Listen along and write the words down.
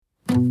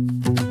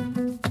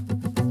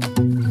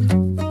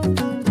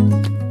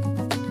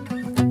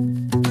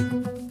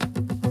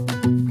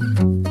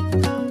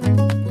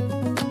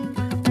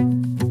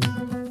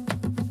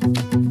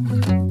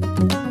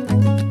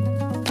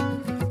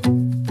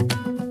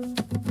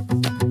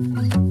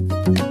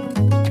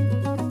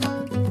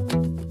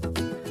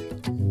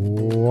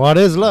What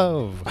is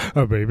love?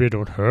 Oh, baby,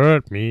 don't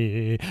hurt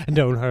me.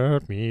 Don't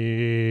hurt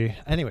me.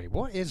 Anyway,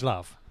 what is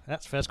love?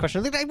 That's the first question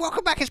of the day.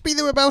 Welcome back. It's Be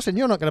There with Belson.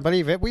 You're not going to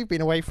believe it. We've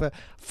been away for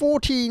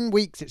 14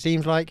 weeks, it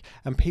seems like,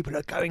 and people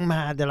are going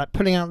mad. They're like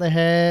pulling out their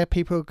hair.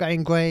 People are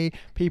going grey.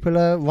 People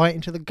are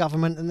writing to the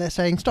government and they're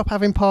saying, stop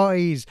having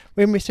parties.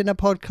 We're missing a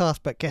podcast.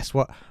 But guess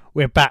what?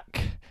 We're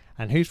back.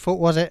 And whose fault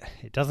was it?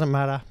 It doesn't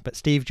matter. But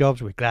Steve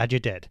Jobs, we're glad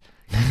you're dead.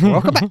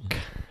 Welcome back.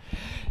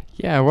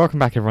 Yeah, welcome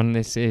back, everyone.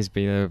 This is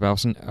Be There with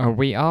Belson.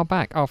 We are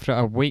back after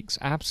a week's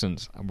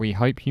absence. We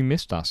hope you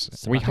missed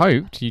us. We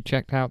hoped you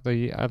checked out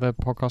the other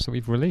podcasts that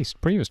we've released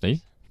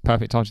previously.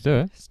 Perfect time to do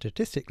it.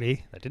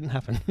 Statistically, that didn't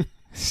happen.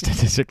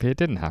 Statistically, it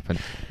didn't happen.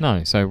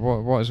 No, so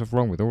what is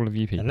wrong with all of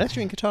you people? Unless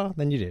you're in Qatar,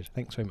 then you did.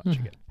 Thanks very much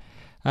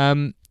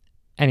again.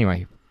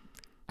 Anyway,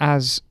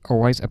 as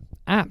always, an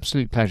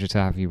absolute pleasure to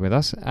have you with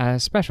us. A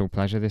special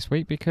pleasure this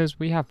week because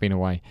we have been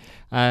away.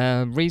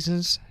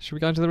 Reasons? Should we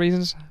go into the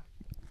reasons?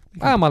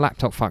 Oh, my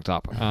laptop fucked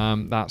up.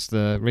 That's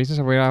the reason.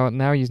 So we are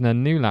now using a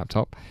new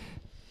laptop.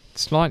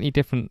 Slightly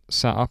different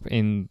setup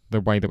in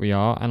the way that we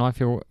are, and I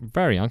feel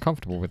very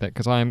uncomfortable with it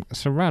because I am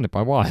surrounded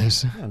by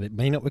wires. And it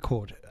may not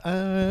record.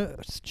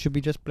 Should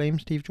we just blame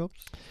Steve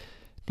Jobs?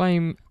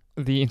 Blame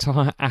the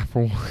entire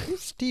Apple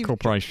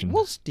corporation.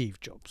 Was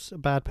Steve Jobs a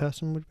bad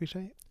person, would we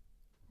say?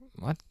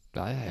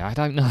 I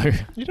don't know.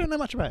 You don't know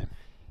much about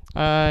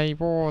him? He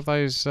wore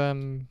those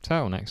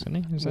turtlenecks,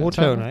 didn't he? Wore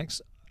turtlenecks.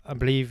 I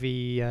believe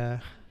he...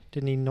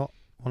 didn't he not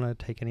want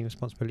to take any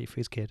responsibility for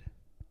his kid?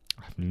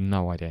 I have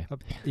no idea.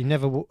 He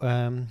never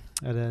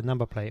had a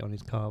number plate on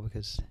his car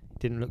because it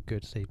didn't look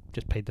good, so he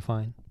just paid the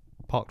fine.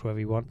 Parked wherever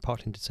he wanted,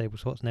 parked in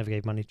disabled spots, never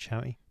gave money to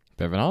charity.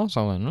 Bit of an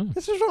arsehole, then, right?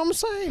 This is what I'm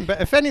saying. But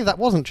if any of that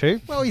wasn't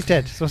true, well, he's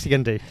dead. So what's he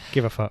going to do?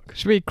 Give a fuck.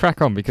 Should we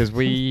crack on? Because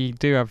we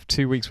do have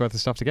 2 weeks' worth of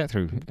stuff to get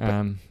through.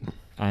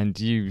 And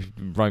you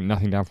wrote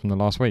nothing down from the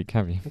last week,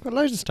 have you? We've got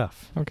loads of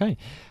stuff. Okay.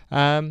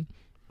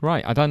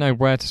 Right, I don't know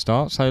where to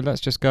start, so let's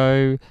just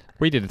go.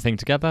 We did a thing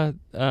together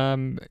a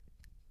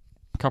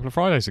couple of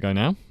Fridays ago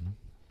now.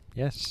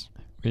 Yes.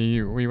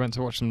 We went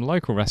to watch some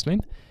local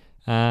wrestling.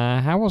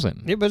 How was it?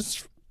 It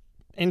was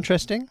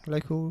interesting.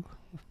 Local.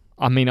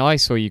 I mean, I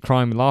saw you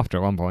crying with laughter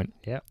at one point.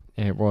 Yeah.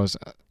 It was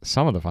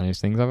some of the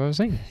funniest things I've ever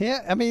seen.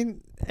 Yeah, I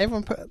mean,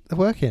 everyone put the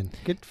work in.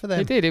 Good for them.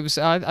 It did. It was.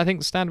 I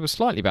think the standard was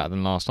slightly better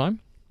than last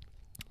time.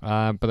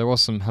 But there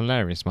was some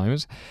hilarious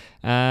moments.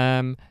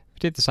 We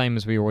did the same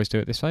as we always do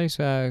at this phase,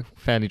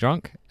 fairly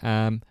drunk.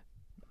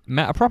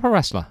 Met a proper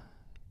wrestler.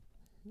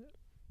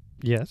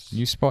 Yes.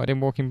 You spotted him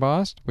walking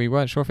past. We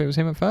weren't sure if it was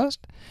him at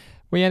first.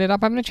 We ended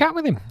up having a chat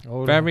with him.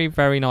 Oh, very,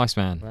 very nice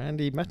man.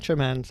 Randy Macho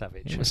Man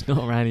Savage. It was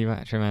not Randy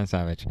Macho Man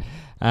Savage.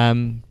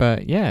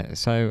 But yeah,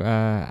 so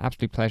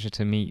absolute pleasure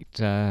to meet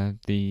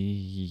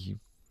the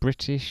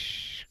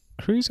British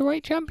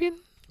Cruiserweight champion.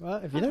 Well,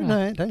 if you don't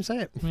know it, don't say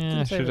it.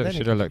 Yeah, should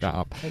have looked that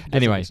up.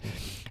 Anyway,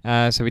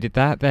 so we did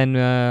that. Then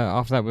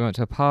after that, we went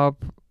to a pub.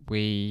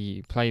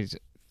 We played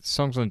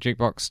songs on the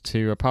jukebox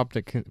to a pub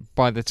that,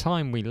 by the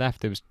time we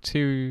left, there was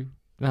two...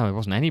 No, it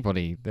wasn't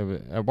anybody. There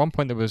were, at one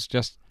point, there was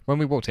just... When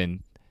we walked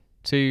in,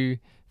 two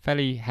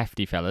fairly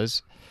hefty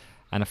fellas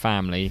and a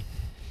family.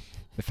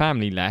 The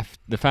family left.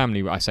 The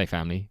family, I say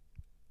family,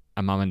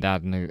 a mum and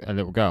dad and a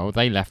little girl,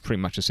 they left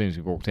pretty much as soon as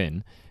we walked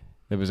in.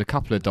 There was a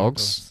couple of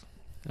dogs...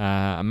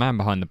 a man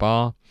behind the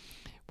bar.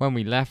 When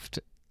we left,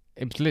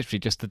 it was literally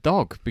just the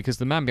dog because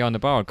the man behind the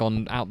bar had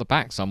gone out the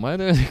back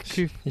somewhere.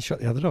 He shot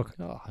the other dog.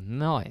 Oh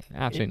no,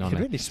 absolutely not. You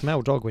could really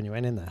smell dog when you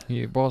went in there.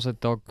 It was a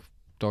dog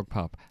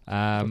pub.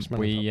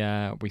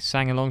 We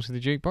sang along to the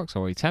jukebox,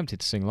 or we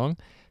attempted to sing along.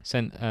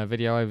 Sent a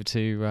video over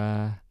to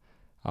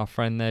our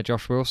friend there,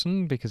 Josh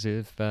Wilson, because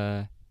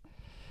of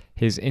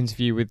his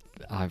interview with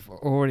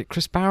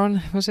Chris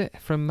Barron, was it,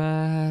 from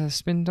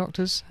Spin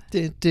Doctors?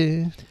 Think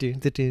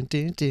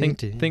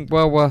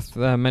well worth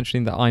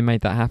mentioning that I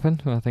made that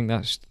happen. I think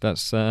that's.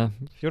 If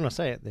you want to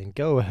say it, then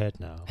go ahead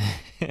now.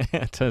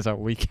 It turns out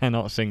we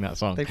cannot sing that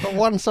song. They've got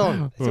one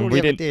song. That's all we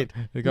ever did.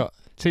 We've got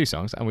 2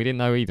 songs, and we didn't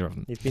know either of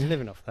them. He's been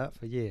living off that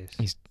for years.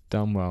 He's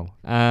done well.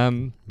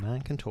 Man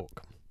can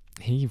talk.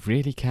 He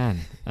really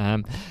can.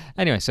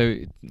 Anyway, so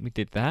we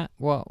did that.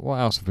 What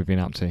else have we been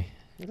up to?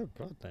 Oh,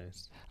 God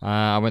knows.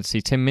 I went to see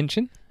Tim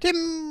Minchin.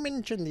 Tim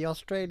Minchin, the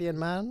Australian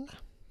man.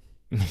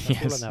 That's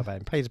all I know about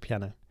him. Plays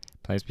piano.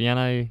 Plays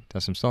piano,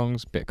 does some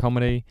songs, bit of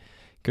comedy.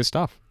 Good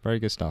stuff. Very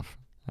good stuff.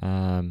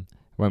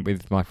 Went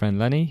with my friend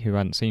Lenny, who I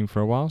hadn't seen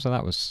for a while, so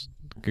that was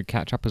a good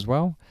catch up as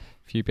well.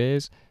 A few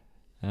beers,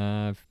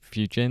 a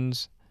few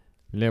gins,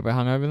 a little bit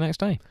hungover the next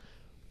day.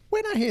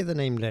 When I hear the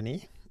name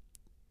Lenny,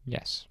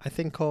 yes, I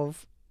think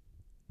of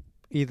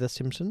either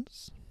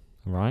Simpsons,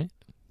 right,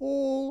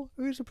 or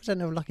who's the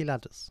presenter of Lucky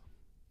Ladders?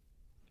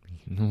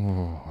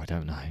 Oh, I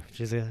don't know.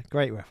 Which is a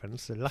great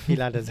reference. The Lucky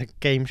Ladders, a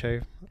game show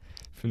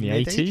from the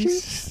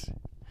 80s.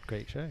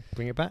 Great show.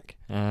 Bring it back.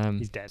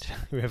 He's dead.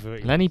 Whoever.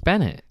 Lenny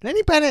Bennett.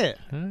 Lenny Bennett.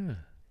 Oh.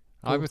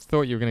 I would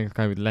thought you were going to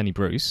go with Lenny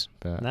Bruce,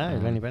 but no,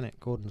 Lenny Bennett,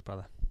 Gordon's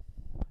brother.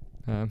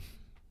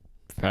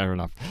 Fair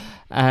enough.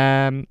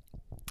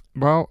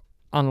 Well,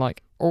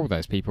 unlike all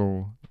those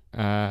people,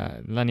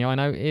 Lenny I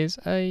know is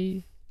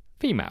a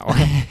female.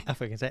 I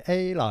think it's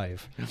A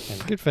live.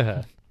 And good for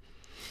her.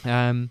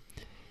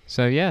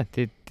 So yeah,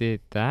 did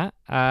that.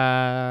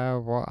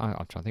 I'm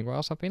trying to think what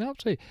else I've been up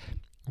to.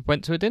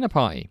 Went to a dinner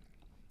party.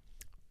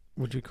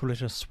 Would you call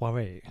it a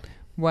soiree?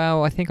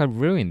 Well, I think I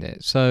ruined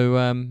it.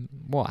 So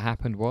what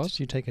happened was Did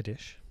you take a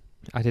dish?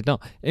 I did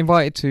not.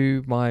 Invited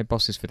to my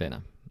bosses for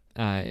dinner.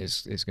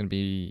 It's going to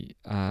be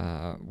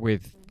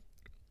with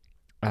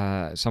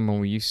someone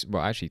we used.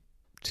 Well, actually,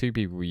 2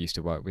 people we used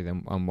to work with,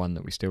 and one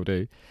that we still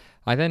do.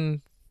 I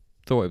then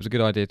thought it was a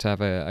good idea to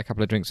have a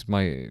couple of drinks with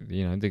my,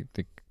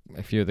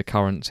 a few of the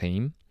current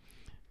team.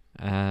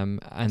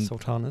 And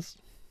Sultanas.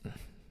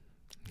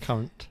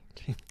 Current.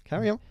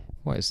 Carry on.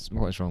 What is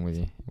wrong with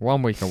you?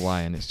 1 week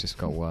away and it's just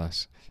got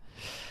worse.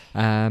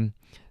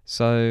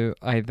 So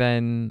I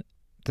then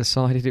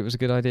decided it was a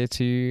good idea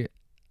to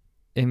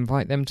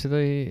invite them to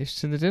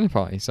the dinner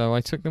party. So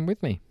I took them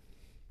with me.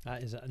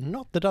 That is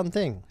not the done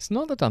thing. It's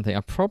not the done thing.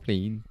 I'm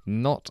probably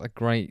not a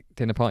great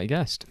dinner party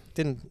guest.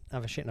 Didn't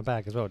have a shit in a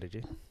bag as well, did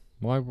you?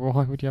 Why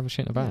would you have a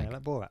shit in a bag? Yeah,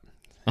 like Borat.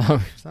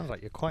 Oh. Sounds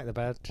like you're quite the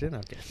bad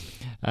dinner guest.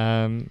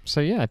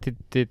 So yeah, I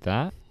did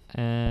that.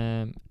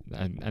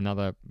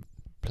 Another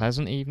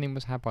pleasant evening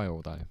was had by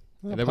all though.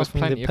 Well, there was apart from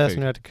plenty the of person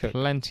food. who had to cook.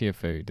 Plenty of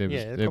food.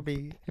 There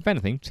probably if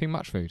anything, too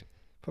much food.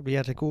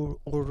 had to go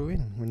order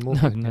in when more.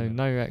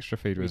 No extra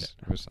food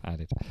was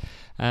added.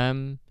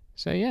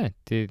 So yeah,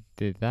 did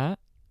that.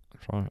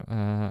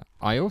 I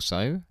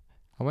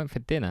went for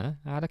dinner.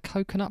 I had a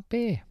coconut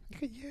beer.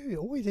 Look at you,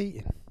 always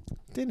eating.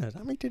 Dinner.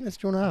 How many dinners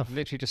do you want to have?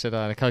 Literally just said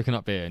I had a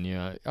coconut beer, and you're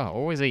like, oh,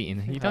 always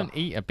eating. You don't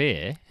eat a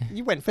beer.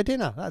 You went for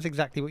dinner. That's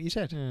exactly what you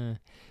said.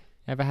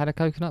 Ever had a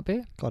coconut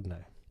beer? God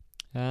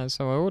no.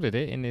 So I ordered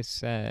it in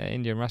this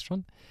Indian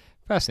restaurant.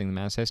 First thing the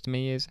man says to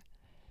me is,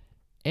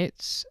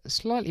 it's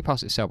slightly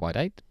past its sell-by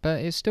date,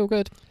 but it's still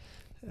good.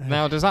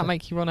 Now, does that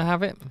make you want to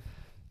have it?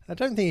 I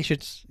don't think you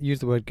should use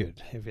the word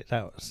good if it's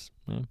ours.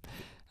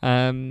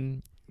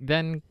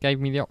 Then gave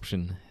me the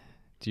option.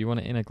 Do you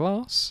want it in a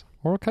glass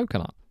or a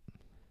coconut?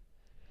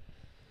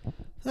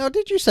 Now,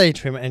 did you say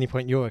to him at any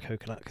point you're a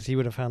coconut? Because he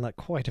would have found that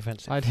quite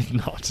offensive. I did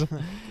not.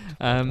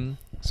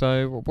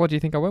 So what do you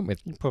think I went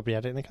with? You probably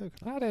had it in a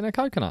coconut. I had it in a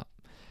coconut.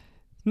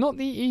 Not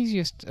the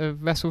easiest of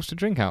vessels to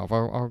drink out of,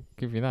 I'll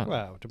give you that.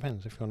 Well, it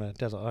depends. If you're on a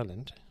desert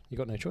island, you've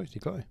got no choice.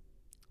 You've got to.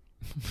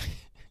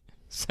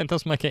 So it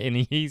doesn't make it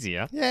any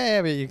easier.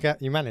 Yeah,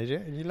 but you manage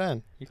it and you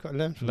learn. You've got to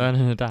learn from Learn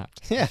and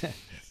adapt. Yeah.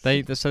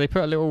 They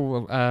put a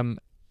little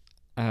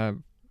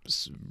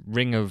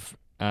ring of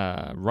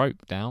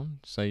rope down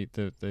so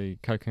the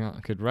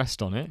coconut could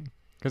rest on it,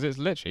 because it's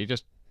literally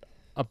just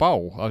a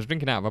bowl. I was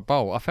drinking out of a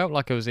bowl. I felt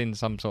like I was in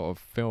some sort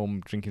of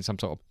film drinking some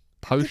sort of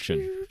potion.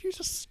 Did you use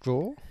a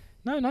straw?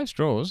 No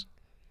straws.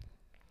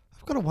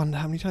 I've got to wonder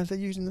how many times they're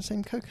using the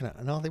same coconut,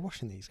 and are they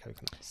washing these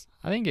coconuts?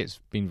 I think it's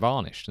been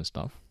varnished and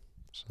stuff.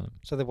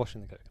 So they're washing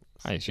the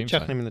coconuts. I assume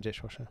chucking so. them in the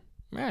dishwasher.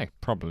 Yeah,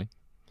 probably.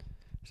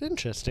 It's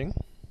interesting.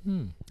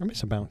 I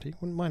miss a bounty.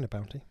 Wouldn't mind a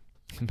bounty.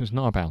 It was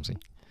not a bounty.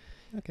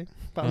 Okay,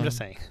 but I'm just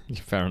saying.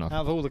 Fair enough.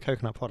 Out of all the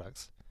coconut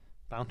products,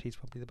 bounty's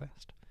probably the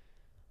best.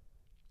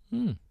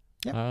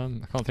 Yep. I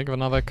can't think of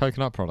another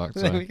coconut product.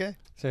 There we go.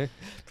 So,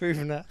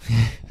 proving that.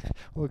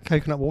 Or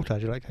coconut water.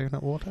 Do you like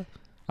coconut water?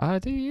 I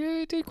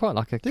do quite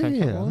like a Do coconut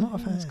you? water. I'm not a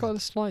fan. It's got a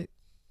slight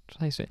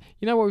taste to it.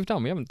 You know what we've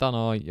done? We haven't done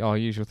our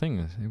usual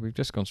thing. We've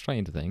just gone straight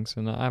into things,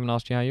 and I haven't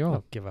asked you how you are.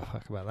 I'll give a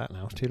fuck about that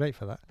now. It's too late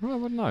for that. Well, I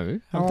wouldn't know.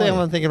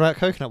 I'm thinking about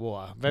coconut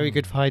water. Very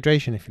good for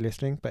hydration if you're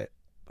listening, but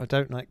I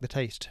don't like the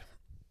taste.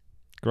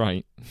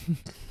 Great.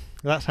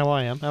 That's how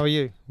I am. How are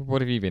you?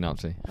 What have you been up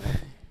to?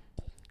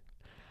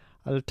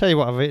 I'll tell you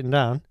what I've written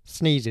down.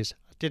 Sneezes.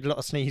 I did a lot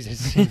of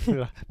sneezes,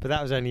 but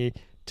that was only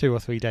 2 or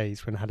 3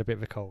 days when I had a bit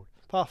of a cold.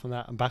 Apart from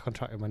that, I'm back on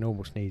track with my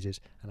normal sneezes,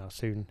 and I'll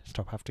soon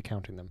stop after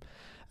counting them.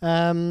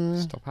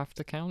 Stop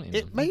after counting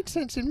It them? made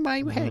sense in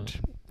my head.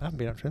 I haven't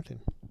been up to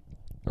anything.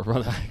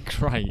 Well,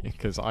 great,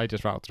 because I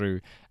just rattled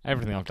through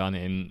everything I've done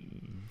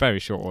in very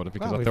short order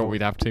because I thought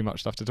we'd have too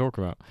much stuff to talk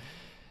about.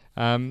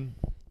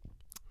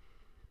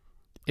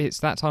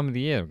 It's that time of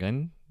the year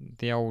again.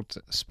 The old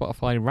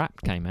Spotify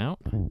Wrapped came out.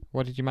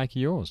 What did you make of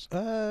yours?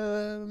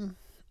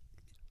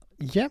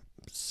 Yeah,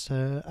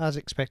 so as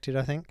expected,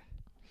 I think.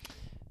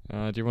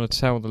 Do you want to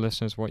tell the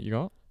listeners what you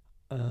got?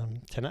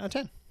 10 out of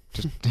 10.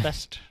 Just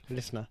best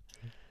listener.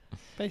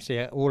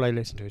 Basically, all I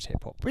listen to is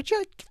hip-hop, which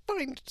I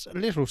find a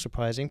little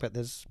surprising, but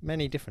there's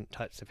many different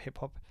types of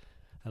hip-hop,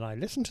 and I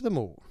listened to them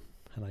all,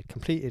 and I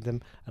completed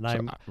them,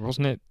 and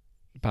wasn't it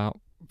about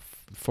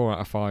 4 out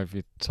of 5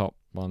 your top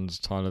ones,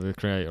 Tyler, the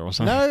Creator, or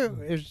something?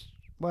 No, it was,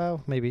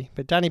 well, maybe,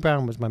 but Danny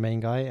Brown was my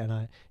main guy,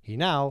 and he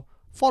now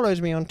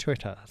follows me on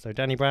Twitter. So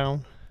Danny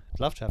Brown,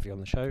 I'd love to have you on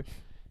the show.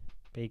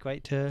 Be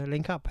great to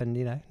link up,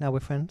 and now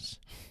we're friends.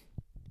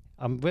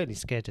 I'm really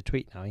scared to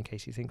tweet now in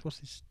case he thinks, what's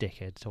this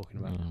dickhead talking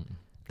about?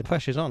 The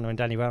pressure's on when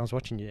Danny Brown's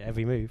watching you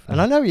every move.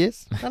 And I know he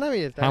is. How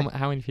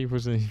many people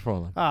does he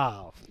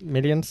follow?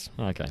 Millions.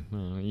 Okay.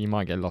 You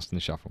might get lost in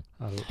the shuffle.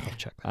 I'll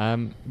check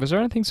that. Was there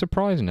anything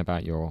surprising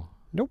about your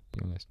Nope.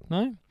 Your list?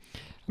 No?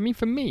 I mean,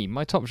 for me,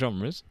 my top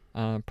genres,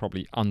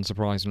 probably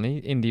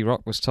unsurprisingly, indie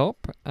rock was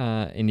top,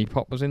 indie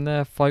pop was in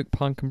there, folk,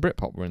 punk and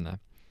Britpop were in there.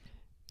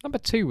 Number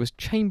 2 was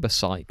chamber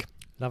psych.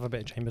 Love a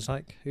bit of chamber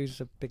psych.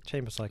 Who's a big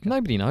chamber psych?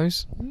 Nobody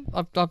knows.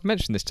 I've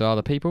mentioned this to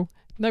other people.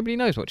 Nobody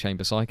knows what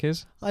chamber psych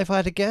is. If I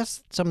had to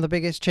guess, some of the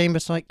biggest chamber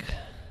psych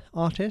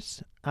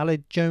artists,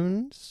 Aled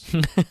Jones,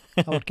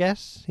 I would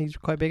guess. He's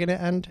quite big in it.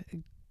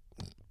 And,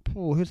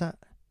 who's that?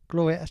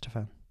 Gloria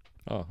Estefan.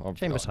 Oh,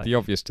 Chamber psych. the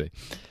obvious two.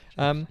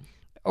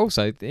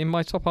 Also, in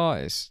my top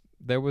artists,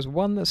 there was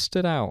one that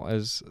stood out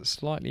as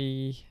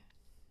slightly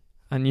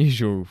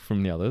unusual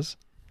from the others.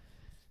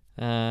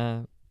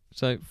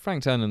 So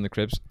Frank Turner and the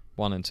Cribs,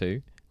 1 and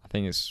 2. I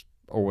think it's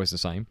always the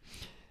same.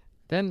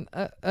 Then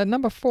at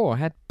number 4, I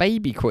had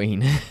Baby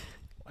Queen.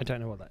 I don't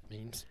know what that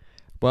means.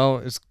 Well,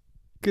 it's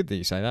good that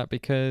you say that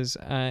because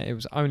it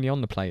was only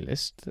on the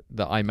playlist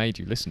that I made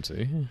you listen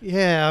to.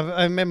 Yeah,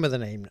 I remember the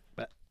name,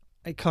 but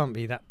it can't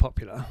be that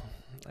popular.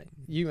 Like,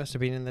 you must have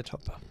been in the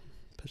top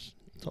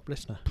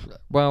listener.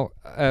 Well,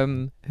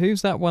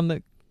 who's that one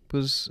that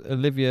was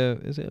Olivia?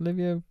 Is it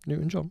Olivia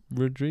Newton-John?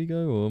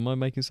 Rodrigo, or am I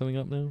making something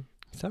up now?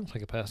 Sounds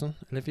like a person.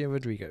 Olivia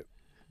Rodrigo.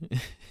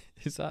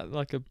 Is that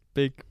like a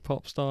big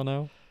pop star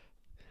now?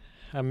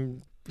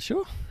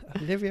 Sure.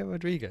 Olivia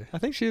Rodrigo. I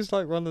think she's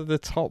like one of the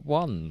top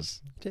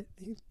ones.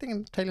 You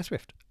thinking Taylor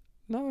Swift?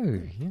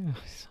 No, yeah.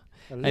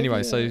 Olivia,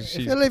 Anyway, so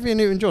she's... If Olivia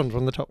Newton-John's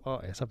one of the top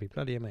artists, I'd be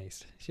bloody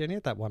amazed. She only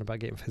had that one about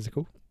getting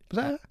physical. Was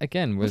that her?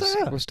 Again, Was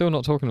that her? we're still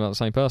not talking about the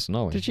same person,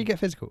 are we? Did she get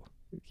physical?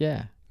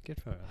 Yeah.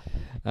 Good for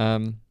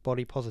her.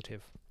 Body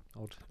positive.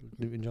 Old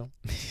Newton-John.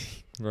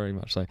 Very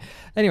much so.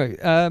 Anyway,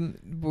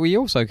 we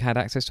also had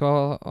access to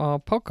our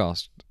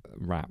podcast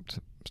wrapped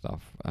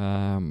stuff.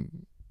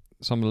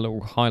 Some of the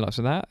little highlights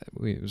of that.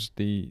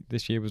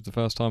 This year was the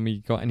first time we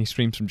got any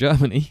streams from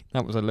Germany.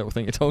 That was a little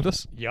thing it told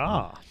us.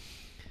 Yeah.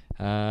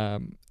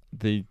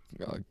 The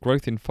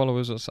growth in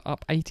followers was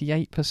up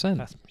 88%.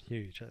 That's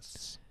huge.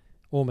 That's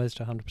almost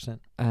 100%.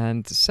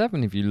 And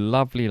 7 of you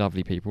lovely,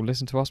 lovely people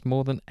listen to us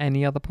more than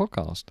any other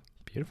podcast.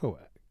 Beautiful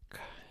work.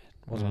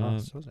 Wasn't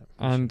us, was it?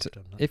 And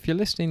if you're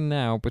listening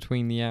now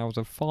between the hours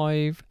of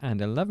 5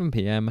 and 11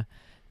 p.m,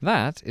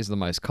 that is the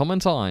most common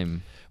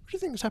time. What do you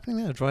think is happening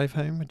there? A drive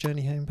home? A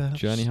journey home, perhaps?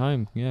 Journey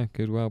home, yeah,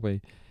 could well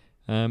be.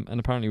 And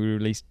apparently we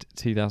released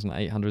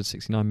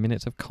 2,869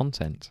 minutes of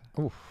content.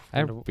 Oof,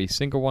 every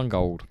single one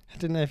gold. I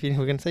didn't know if you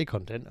were going to say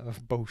content or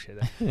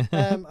bullshit there.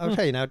 I'll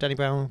tell you now, Danny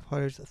Brown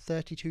follows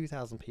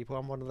 32,000 people.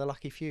 I'm one of the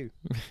lucky few.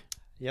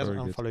 He hasn't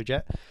unfollowed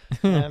yet.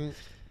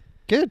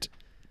 Good.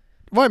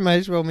 Right, may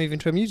as well move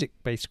into a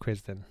music-based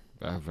quiz then.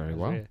 Very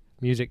well.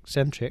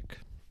 Music-centric.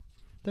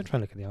 Don't try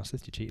and look at the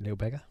answers, you cheeky little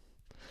beggar.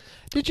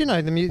 Did you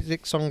know the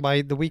music song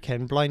by The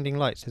Weeknd, Blinding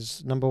Lights,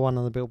 is number 1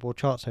 on the Billboard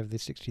charts over the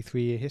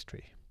 63-year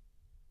history?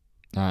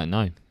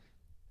 No.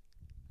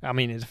 I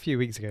mean, it's a few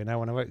weeks ago now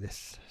when I wrote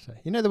this. So,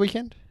 you know The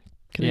Weeknd?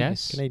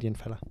 Yes. Canadian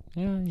fella.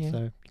 Yeah. So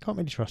you can't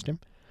really trust him.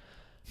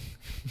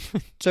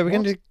 So we're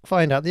going to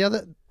find out the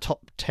other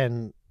top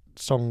 10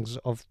 songs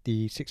of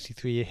the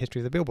 63-year history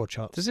of the Billboard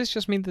charts. Does this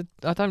just mean that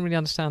I don't really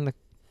understand the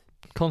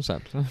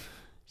concept?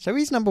 So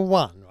he's number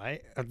 1,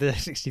 right, of the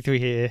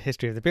 63-year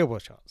history of the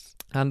Billboard charts.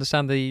 I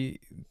understand the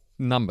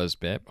numbers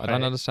bit. I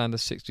don't Right. understand the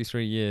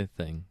 63-year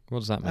thing. What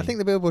does that mean? I think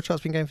the Billboard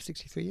chart's been going for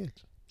 63 years.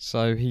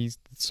 So he's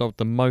sold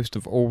the most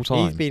of all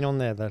time. He's been on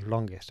there the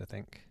longest, I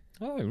think.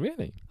 Oh,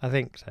 really? I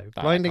think so.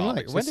 That Blinding can't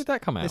be. Lights. When did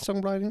that come out? This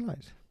song Blinding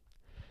Lights.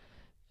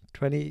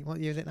 What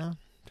year is it now?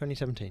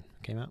 2017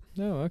 came out.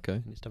 Oh, okay.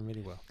 And it's done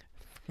really well.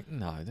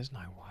 No, there's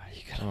no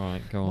way. All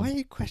right, go on. Why are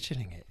you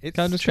questioning it? It's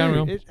Go on, just true. carry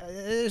on.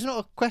 It's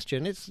not a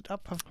question. It's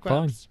up for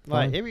grabs. Fine,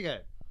 Right, fine. here we go.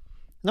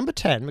 Number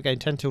 10. We're going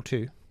 10 till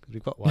 2 because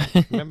we've got one.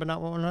 Remember that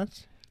one,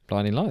 lads?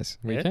 Blinding Lights,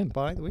 Yeah, Weekend.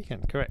 by The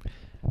Weeknd, correct.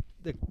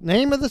 The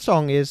name of the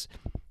song is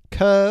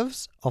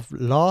Curves of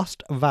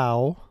Last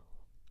Vowel.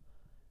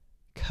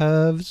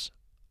 Curves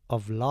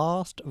of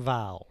Last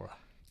Vowel.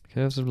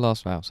 Curves of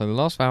last vowel. So the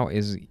last vowel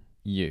is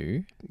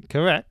U.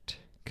 Correct.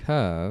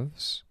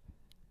 Curves.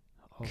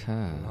 Of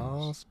Curves.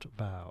 Last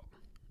vowel.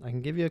 I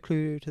can give you a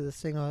clue to the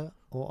singer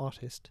or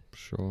artist.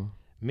 Sure.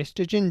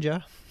 Mr.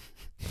 Ginger.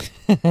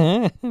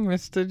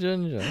 Mr.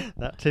 Ginger.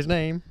 That's his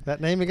name. That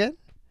name again?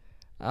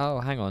 Oh,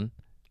 hang on.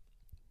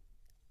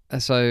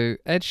 So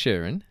Ed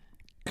Sheeran.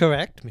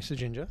 Correct, Mr.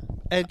 Ginger.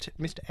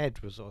 Mr. Ed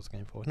was what I was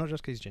going for. Not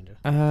just because he's ginger.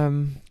 I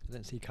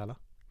don't see colour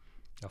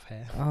of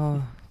hair.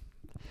 Oh,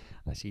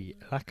 I see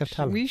lack of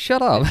talent. will you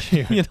shut up?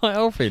 Ed You're not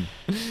helping.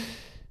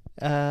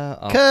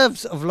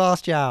 Curves of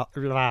Last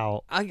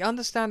Vowel. I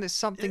understand it's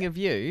something of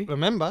you.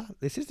 Remember,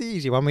 this is the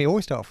easy one. We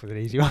always start off with an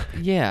easy one.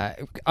 Yeah,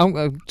 I'm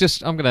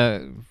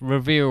gonna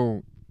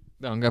reveal.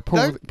 I'm gonna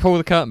pull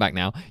the curtain back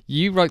now.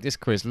 You wrote this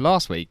quiz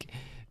last week,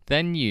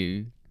 then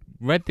you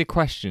read the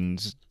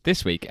questions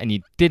this week, and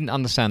you didn't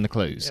understand the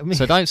clues. I mean-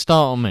 So don't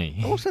start on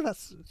me. Also,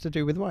 that's to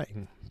do with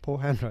writing. Poor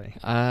handwriting.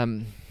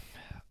 I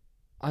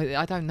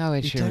don't know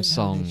Ed You don't know Sheeran's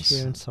songs. Ed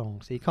Sheeran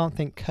songs. So you can't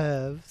think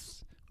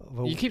curves.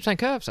 You keep saying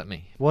curves at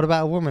me. What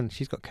about a woman?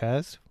 She's got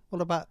curves.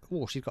 What about...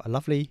 Oh, she's got a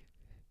lovely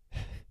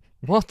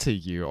What are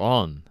you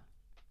on?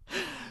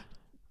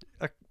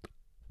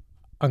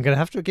 I'm going to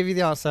have to give you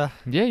the answer.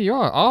 Yeah, you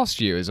are.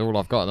 Asked You is all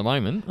I've got at the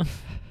moment.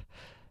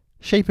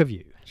 Shape of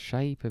You.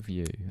 Shape of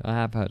You. I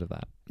have heard of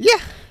that. Yeah,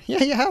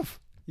 you have.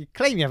 You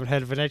claim you haven't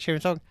heard of an Ed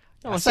Sheeran song.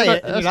 I say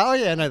it, and you're like, oh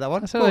yeah, I know that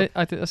one. I said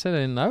I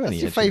didn't know That's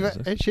any. your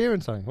favourite Ed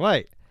Sheeran song.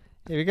 Wait,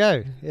 here we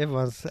go.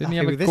 Everyone's Didn't he happy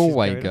have a with this is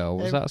Galway going Girl? on.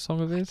 Was that a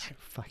song of his? I don't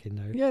fucking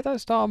know. Yeah, don't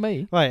start on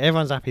me. Right,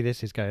 everyone's happy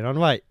this is going on.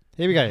 Right,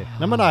 here we go.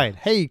 Number 9.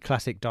 Hey,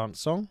 classic dance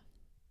song.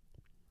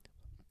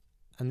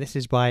 And this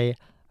is by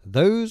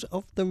Those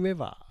of the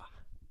River.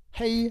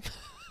 Hey,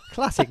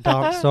 classic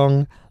dance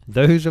song.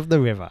 Those of the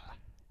River.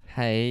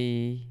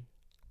 Hey.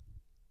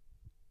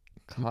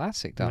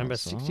 Classic dancer. Remember,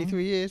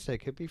 63 years, so it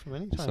could be from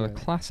any time. So a really.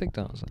 classic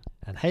dancer.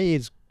 And hey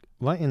is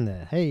right in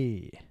there.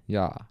 Hey.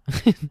 Yeah.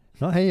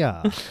 Not hey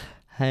ya.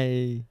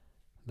 Hey.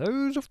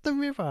 Those of the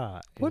river.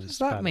 What in does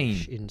that mean?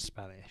 Spanish, In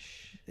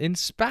Spanish. In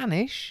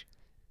Spanish?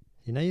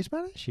 You know your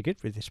Spanish? You're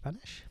good with your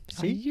Spanish.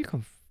 Oh, See? you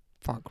can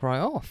fuck right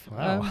off.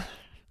 Wow.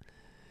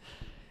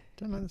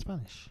 Don't know the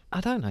Spanish.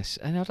 I don't know.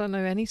 And I don't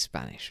know any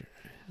Spanish.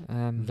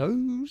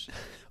 Those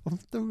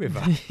of the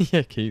river.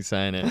 Yeah, keep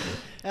saying it.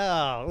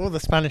 All the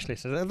Spanish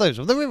listeners. Those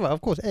of the river.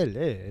 Of course. But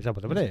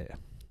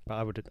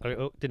I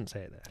didn't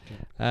say it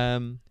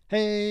there.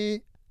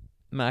 Hey.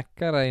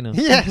 Macarena.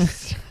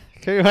 Yes.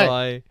 Correct.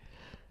 By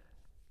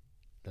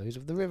Those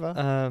of the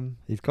river.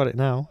 He's got it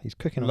now. He's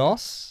cooking on it.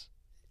 Los.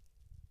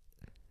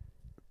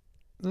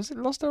 Was it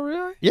Los Del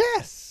Rio?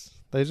 Yes.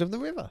 Those of the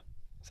river.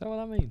 Is that what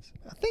that means?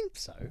 I think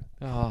so.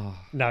 Oh.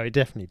 No, it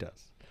definitely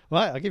does.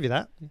 Right, I'll give you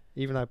that.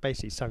 Even though I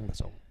basically sung the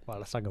song.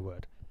 Well, I sung a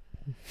word.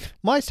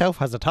 Myself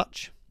has a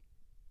touch.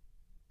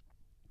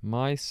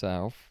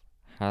 Myself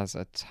has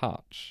a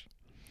touch.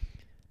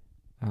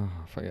 Oh,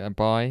 forget that.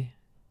 By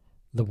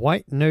The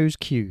White Nose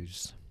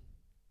Q's.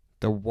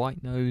 the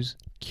White Nose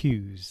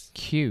Q's.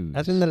 Q's.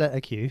 As in the letter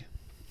Q.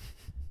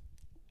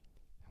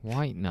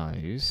 White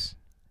Nose.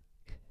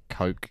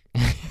 Coke.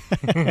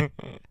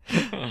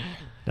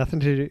 Nothing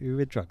to do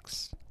with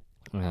drugs.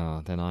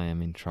 Oh, then I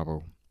am in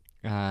trouble.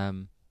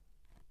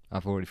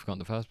 I've already forgotten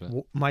the first bit.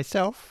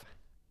 Myself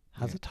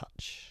has Yeah. a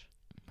touch.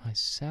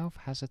 Myself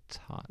has a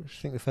What do you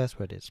touch. think the first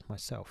word is?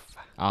 Myself.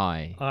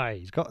 I Aye,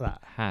 he's got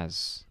that.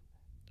 has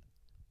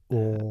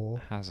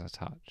Or. a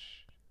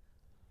touch.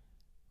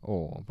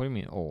 Or. What do you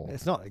mean or?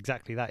 It's not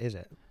exactly that, is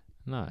it?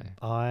 No.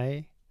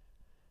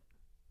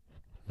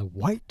 The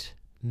White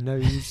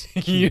Nose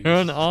Q's. You're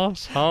an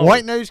arsehole.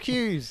 White Nose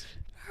Q's.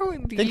 How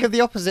do Think you- of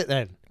the opposite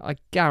then. I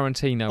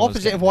guarantee no one's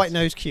Opposite getting of White this.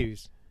 Nose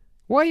Q's.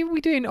 Why are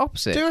we doing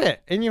opposite? Do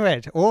it in your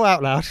head or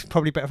out loud.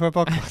 Probably better for a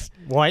podcast.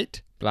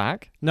 White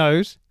Black.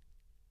 nose.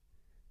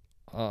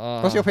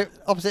 What's your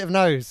opposite of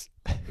nose?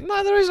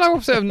 No, there is no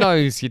opposite of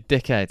nose, you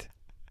dickhead.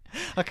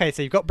 Okay,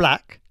 so you've got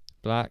black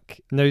Black.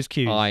 nose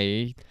Q's.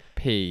 I.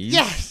 Peas.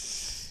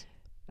 Yes.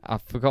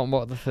 I've forgotten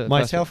what the third.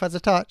 Myself has a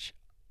touch.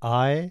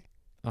 I.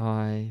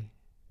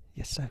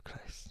 You're so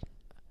close.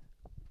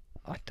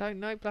 I don't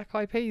know Black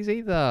Eyed Peas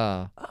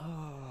either.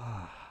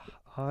 Oh,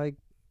 I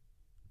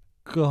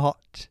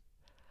got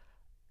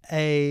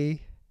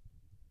a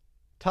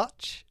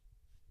touch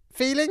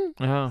feeling.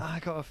 Oh. I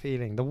got a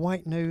feeling. The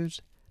White Nose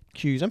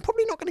Q's. I'm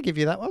probably not going to give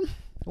you that one.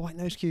 The White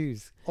Nose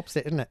Q's.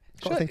 Opposite, isn't it?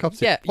 Got to Sure, think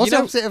opposite. yeah, What's you the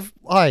know- opposite of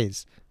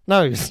eyes?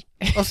 Nose.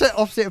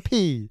 opposite of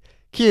P.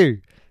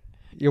 Q.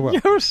 You're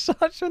welcome. You're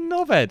such a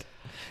knobhead.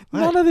 Right.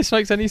 None of this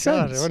makes any God,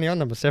 sense. we're only on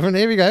number 7.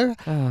 Here we go.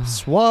 Ah.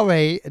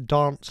 Soiree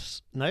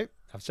dance. No,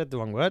 I've said the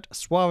wrong word.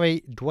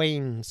 Soiree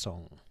Dwayne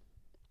song.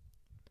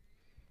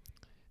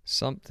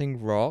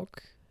 Something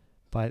rock.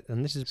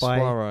 And this is by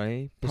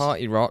Soiree. this-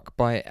 Party rock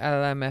by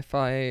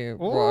LMFAO.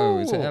 Whoa,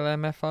 is it Ooh.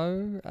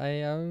 LMFO?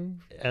 AO?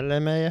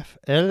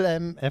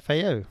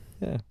 LMFAO.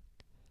 Yeah.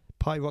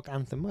 Party Rock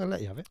Anthem. I'll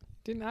let you have it.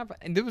 Didn't have.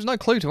 And there was no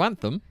clue to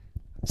Anthem.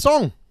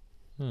 Song.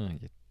 Oh,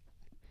 you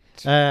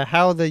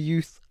How the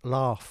Youth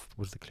Laugh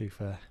was the clue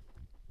for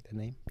the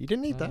name. You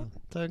didn't need that. Oh.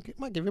 So I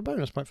might give you a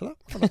bonus point for that.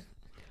 Hold on.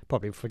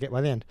 Probably forget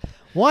by the end.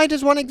 Why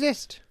Does One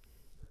Exist?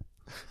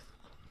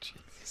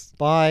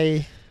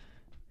 By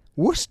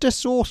Worcester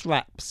Sauce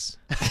Wraps.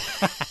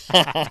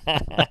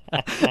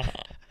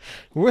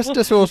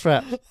 Worcester Sauce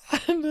Wraps.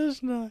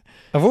 There's no.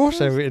 I've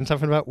also written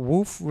something about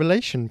Wolf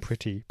Relation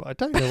Pretty, but I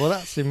don't know what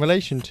that's in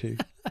relation to.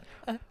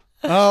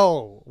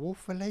 Oh,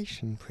 Wolf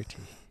Relation Pretty.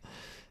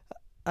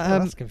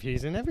 That's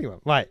confusing everyone.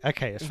 Right,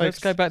 okay, let's Let's focus.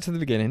 go back to the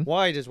beginning.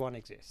 Why does one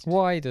exist?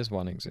 Why does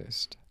one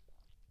exist?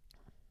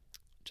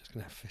 Just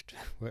going to have to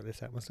work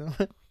this out myself.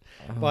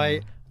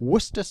 By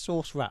Worcester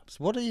Sauce Wraps.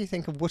 What do you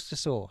think of Worcester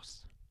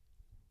sauce?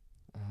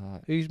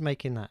 Who's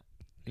making that?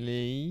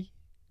 Lee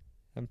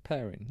and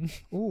Perrin.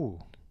 Ooh,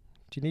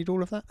 do you need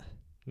all of that?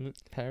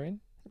 Perrin?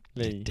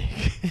 Lee.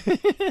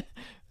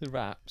 The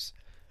Raps.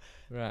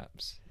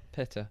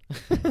 Pitter.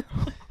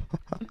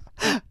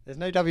 There's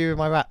no W in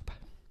my rap.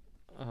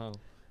 Oh.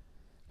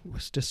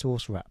 Worcester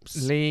Sauce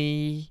Wraps.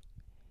 Lee.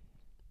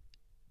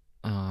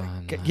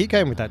 Oh, Keep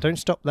going with that. Don't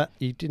stop that.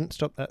 You didn't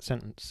stop that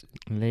sentence.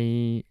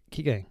 Lee.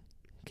 Keep going.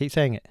 Keep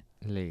saying it.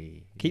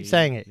 Lee. Keep Lee,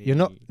 saying it. You're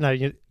not. Lee, No,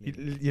 you're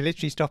Lee.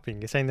 literally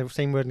stopping. You're saying the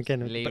same word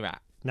again. Lee but-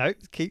 Rap. No,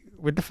 keep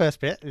with the first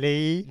bit.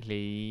 Lee.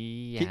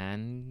 Lee Keep-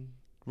 and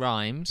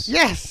Rhymes.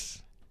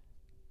 Yes.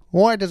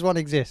 Why does one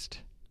exist?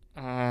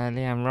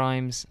 Leanne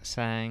Rhymes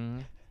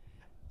sang.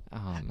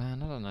 Oh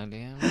man, I don't know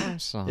Leanne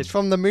Rhymes song. It's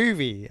from the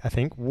movie, I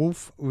think.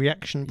 Wolf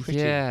Reaction Pretty.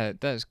 Yeah,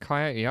 that's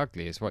Coyote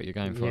Ugly is what you're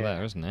going for Yeah.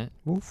 there, isn't it?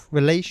 Wolf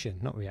Relation,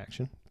 not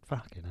reaction.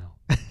 Fucking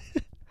hell.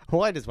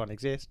 Why does one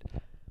exist?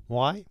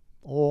 Why?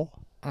 Or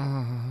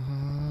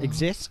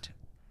exist?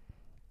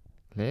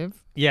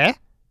 Live? Yeah.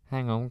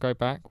 Hang on, go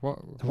back.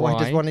 What? Why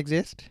does one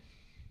exist?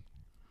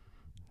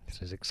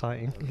 This is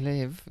exciting.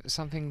 Live?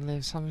 Something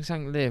live.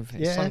 Something live.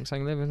 It's Yeah.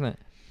 something live, isn't it?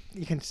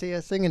 You can see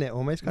her singing it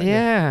almost, can't you?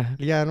 Yeah.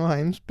 Leanne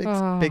Rhymes, big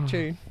Oh.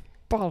 tune.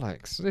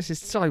 Bollocks. This is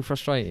so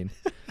frustrating.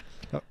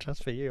 Not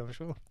just for you, I'm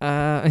sure.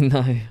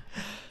 No.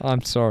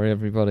 I'm sorry,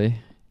 everybody.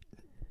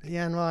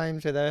 Leanne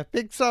Rhymes with a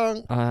big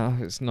song.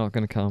 It's not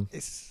going to come.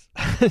 It's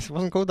it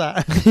wasn't called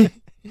that.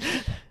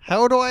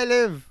 How do I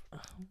live?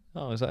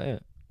 Oh, is that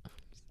it?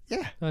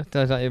 Yeah.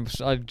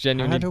 I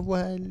genuinely. How do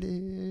I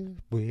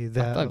live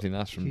without I don't think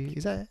that's you? from.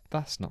 Is that it?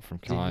 That's not from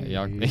Coyote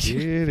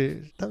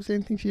Ugly. That was the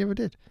only thing she ever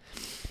did.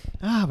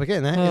 We're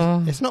getting there.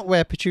 Oh. It's not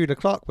where Petula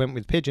Clark went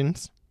with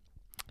pigeons.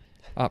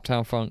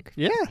 Uptown Funk.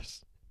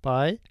 Yes.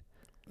 By,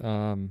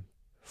 Um,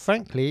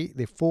 frankly,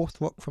 the fourth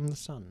rock from the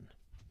sun.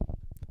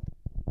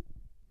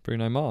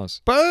 Bruno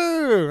Mars.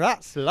 Boom!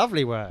 That's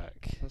lovely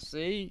work.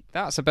 See,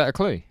 that's a better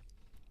clue.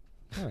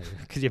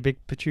 Because you're a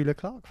big Petula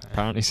Clark fan.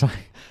 Apparently so.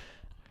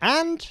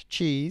 And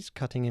cheese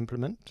cutting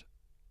implement.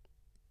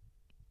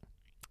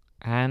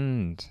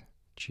 And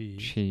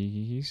Cheese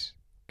cheese.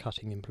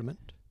 cutting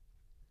implement.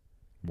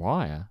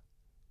 Wire.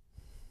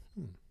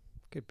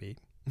 Could be.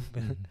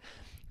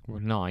 Well,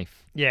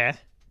 knife. Yeah.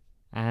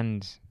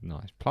 And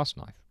knife. Plus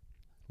knife.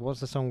 What's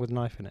the song with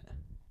knife in it?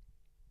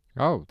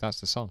 Oh, that's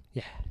the song.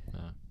 Yeah.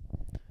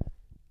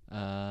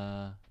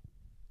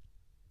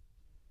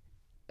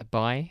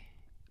 Bye.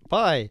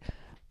 Bye.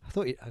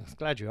 I was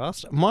glad you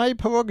asked. My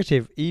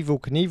prerogative, Evil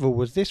Knievel,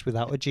 was this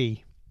without a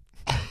G.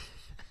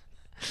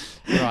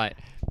 Right.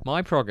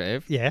 My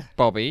prerogative. Yeah.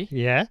 Bobby.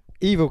 Yeah.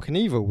 Evil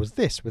Knievel was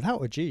this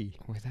without a G.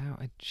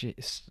 Without a G.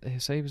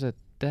 So he was a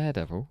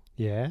daredevil.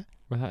 Yeah.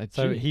 Without a G.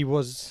 So he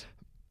was.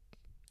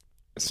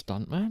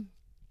 Stuntman.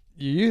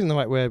 You're using the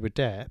right word with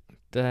dare.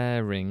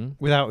 Daring.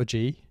 Without a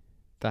G.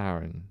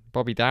 Darren.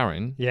 Bobby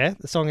Darren. Yeah.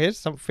 The song is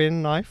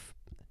something knife.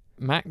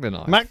 Mac the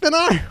Knife. Mac the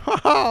knife.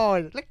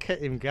 Oh, look at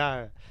him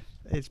go.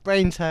 His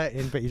brain's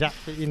hurting, but he's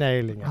absolutely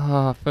nailing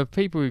it. For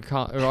people who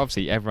can't, well,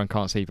 obviously everyone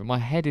can't see, but my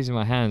head is in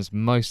my hands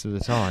most of the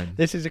time.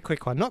 This is a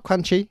quick one. Not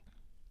crunchy.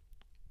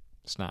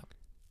 Snap.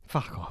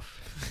 Fuck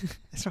off.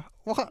 It's not,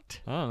 what?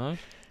 I don't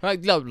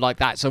know. Like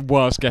that's a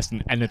worse guess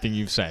than anything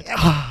you've said.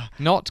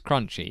 Not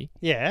crunchy.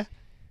 Yeah.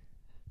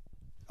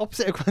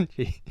 Opposite of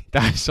crunchy.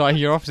 That's like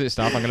your opposite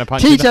stuff. I'm going to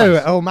punch you in the Tito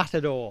face. El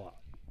Matador.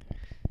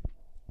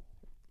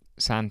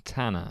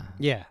 Santana.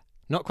 Yeah.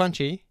 Not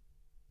crunchy.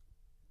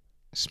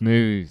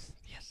 Smooth.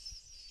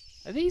 Yes.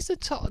 Are these the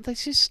top?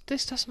 This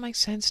doesn't make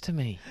sense to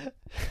me.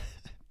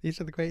 These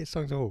are the greatest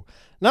songs of all.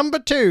 Number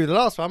 2, the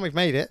last one, we've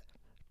made it.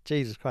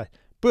 Jesus Christ.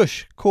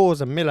 Bush,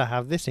 Coors and Miller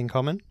have this in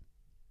common.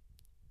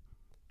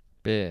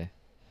 Beer.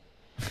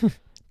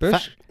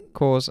 Bush,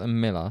 Coors, and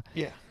Miller.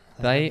 Yeah.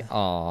 They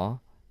are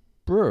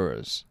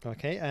brewers.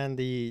 Okay, and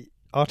the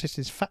artist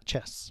is Fat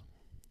Chess.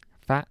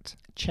 Fat.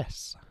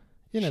 Chess.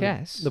 You know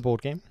Chess? the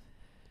board game.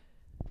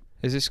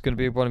 Is this going to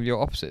be one of your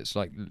opposites,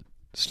 like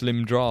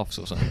Slim Drafts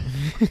or something?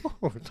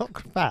 Oh, it's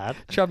not bad.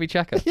 Chubby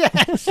Checker.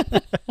 Yes.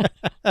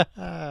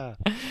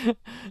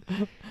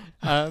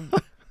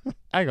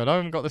 Hang on, I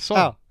haven't got the song.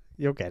 Oh,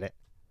 you'll get it.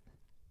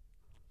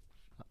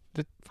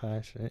 The-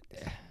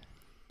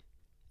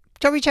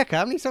 Chubby Checker,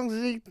 how many songs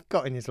has he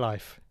got in his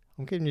life?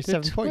 I'm giving you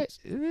 7 points.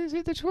 Is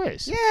it the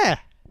twist? Yeah.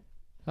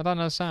 I don't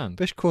understand.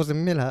 Bush, Coors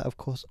and Miller, of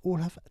course, all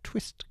have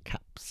twist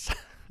caps.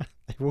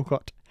 They've all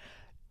got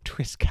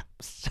twist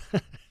caps.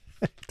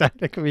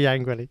 Don't look at me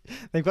angrily.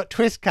 They've got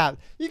twist caps.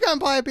 You go and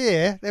buy a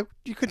beer,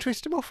 you can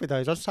twist them off with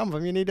those. On some of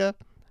them, you need a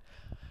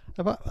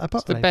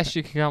It's the best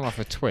you can come up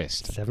with a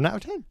twist. 7 out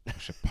of 10. I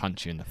should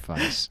punch you in the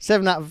face.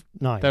 7 out of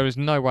 9. There is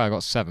no way I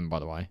got 7, by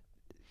the way.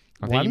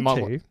 I think you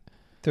 1, might 2,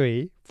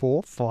 3,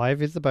 4,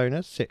 5 is the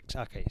bonus. 6.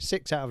 Okay,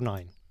 6 out of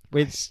 9.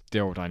 I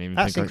still don't even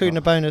That's think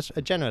including I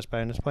a generous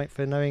bonus point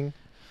for knowing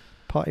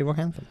Party Rock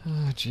Anthem.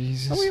 Oh,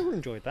 Jesus. Oh, we all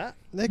enjoyed that.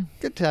 They're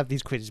good to have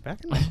these quizzes back,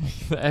 aren't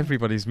they?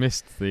 Everybody's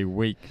missed the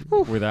week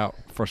without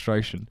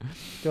frustration.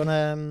 Do you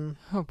want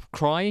to...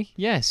 Cry?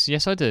 Yes,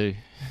 I do.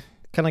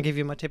 Can I give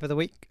you my tip of the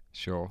week?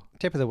 Sure.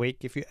 Tip of the week,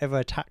 if you ever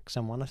attack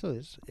someone, I saw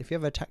this, if you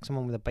ever attack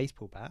someone with a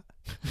baseball bat,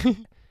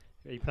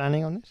 are you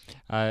planning on this?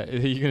 Are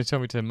you going to tell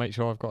me to make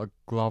sure I've got a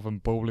glove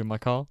and ball in my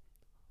car?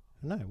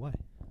 No, why?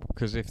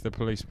 Because if the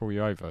police pull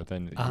you over,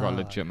 then you've got a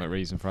legitimate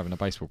reason for having a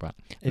baseball bat.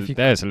 If you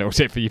There's a little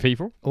tip for you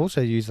people. also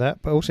use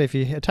that, but also if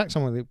you attack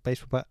someone with a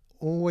baseball bat,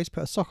 always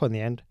put a sock on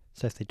the end,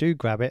 so if they do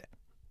grab it,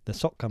 the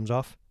sock comes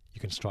off,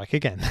 you can strike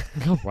again.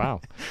 Oh,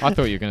 wow. I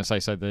thought you were going to say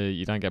so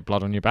you don't get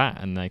blood on your bat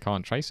and they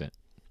can't trace it.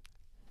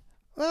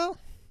 Well,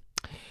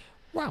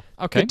 wow.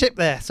 Okay. good tip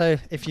there. So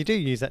if you do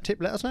use that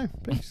tip, let us know.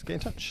 Please get in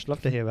touch.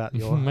 Love to hear about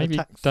your Maybe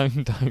attacks.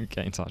 don't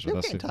get in touch with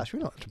us. Get in touch. We're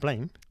not to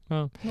blame.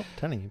 Well, not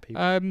telling you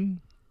people.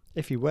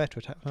 If you were to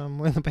attack someone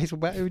with a baseball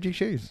bat, who would you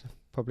choose?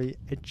 Probably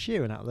Ed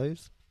Sheeran out of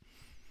those.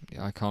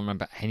 I can't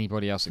remember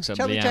anybody else except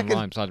Charlie Leanne Jacker's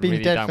Rimes. I been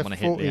really dead don't for want to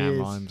hit 40 Leanne years.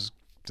 Rimes,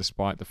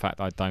 despite the fact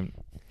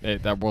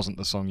that wasn't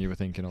the song you were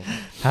thinking of.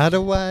 How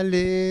do I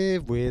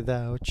live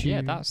without you?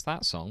 Yeah, that's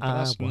that song, but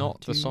that's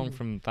not the song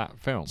from that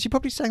film. She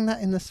probably sang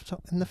that in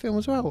the film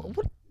as well.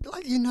 What,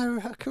 like, you know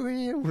her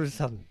career all of a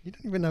sudden. You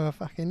don't even know her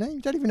fucking name.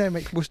 You don't even know who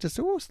makes Worcester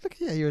sauce. Look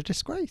at you, you're a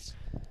disgrace.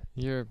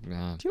 Do you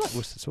like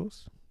Worcester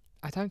sauce?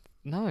 I don't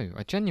know.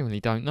 I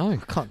genuinely don't know. I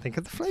can't think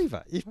of the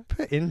flavour. You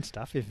put in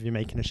stuff if you're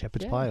making a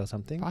shepherd's pie or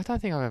something. I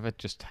don't think I've ever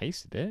just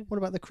tasted it. What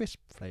about the crisp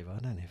flavour? I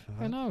don't know.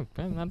 I know.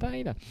 I don't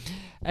either.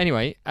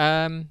 Anyway,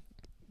 do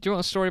you want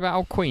a story about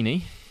old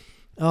Queenie?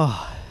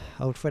 Oh,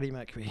 old Freddie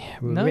Mercury.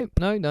 No.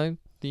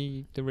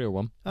 The real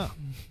one. Oh,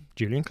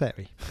 Julian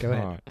Clary. Go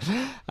ahead.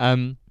 All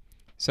right.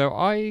 So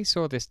I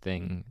saw this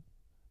thing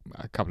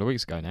a couple of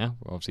weeks ago now.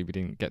 Obviously, we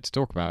didn't get to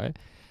talk about it.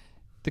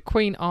 The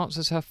Queen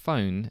answers her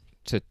phone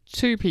to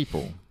 2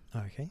 people.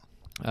 Okay.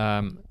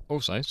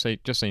 Also, so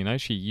just so you know,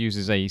 she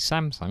uses a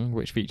Samsung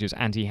which features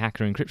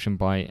anti-hacker encryption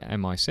by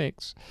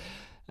MI6.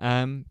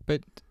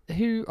 But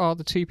who are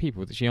the 2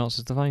 people that she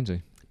answers the phone to?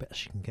 I bet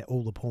she can get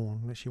all the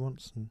porn that she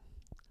wants and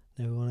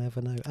no one will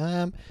ever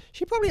know.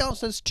 She probably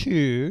answers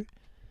to...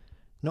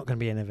 Not going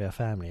to be any of her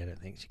family, I don't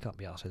think. She can't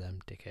be asked with them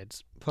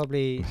dickheads.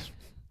 Probably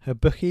her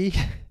bookie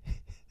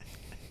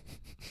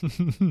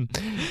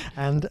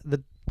and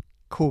the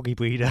corgi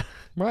breeder.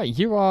 Right,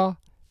 you are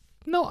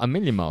not a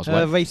million miles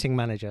away. Her racing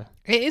manager.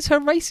 It is her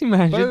racing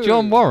manager, Boom.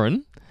 John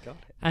Warren. Got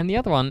it. And the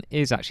other one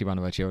is actually one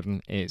of her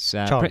children. It's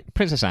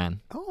Princess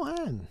Anne. Oh,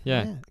 Anne.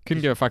 Yeah.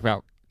 Couldn't give a fuck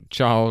about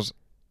Charles,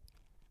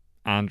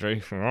 Andrew.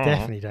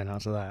 Definitely don't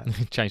answer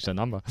that. Changed her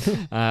number.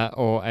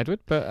 Or Edward.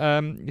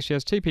 But she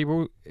has 2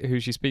 people who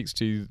she speaks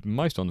to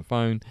most on the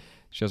phone.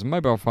 She has a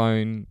mobile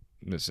phone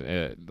that's,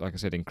 like I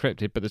said,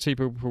 encrypted. But the 2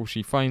 people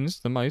she phones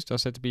the most are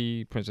said to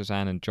be Princess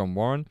Anne and John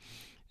Warren.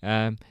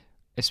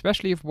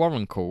 Especially if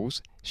Warren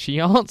calls,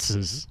 she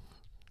answers.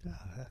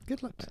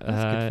 Good luck.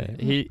 That's good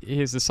for you.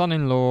 He is the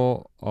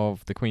son-in-law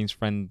of the Queen's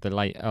friend, the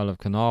late Earl of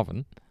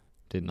Carnarvon.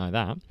 Didn't know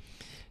that.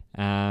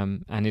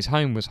 And his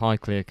home was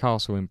Highclere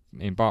Castle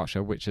in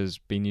Berkshire, which has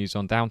been used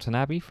on Downton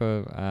Abbey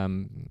for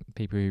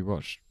people who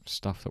watch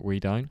stuff that we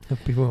don't.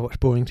 People who watch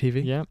boring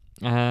TV. Yeah.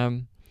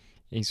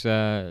 He's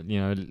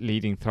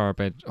leading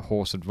thoroughbred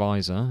horse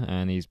advisor,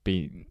 and he's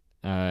been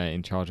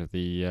in charge of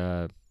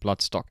the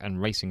bloodstock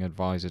and racing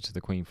advisor to the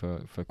Queen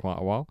for quite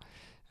a while.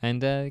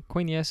 And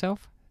Queenie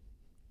herself,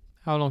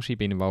 how long has she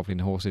been involved in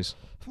horses?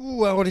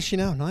 Well, what is she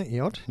now? 90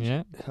 odd?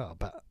 Yeah.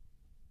 About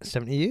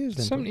 70 years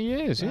then. 70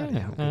 years, yeah.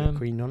 Good at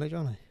Queen knowledge,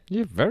 aren't I?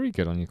 You're very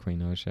good on your Queen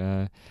knowledge.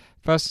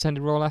 First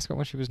attended Royal Ascot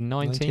when she was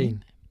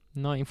 19.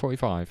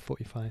 1945.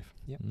 45,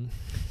 yep.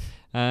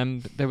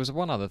 There was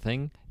one other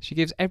thing. She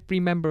gives every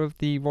member of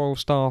the royal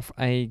staff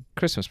a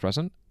Christmas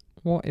present.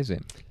 What is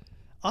it?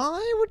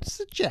 I would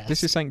suggest...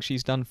 This is something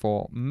she's done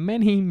for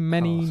many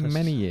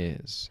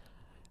years.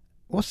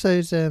 What's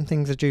those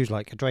things the Jews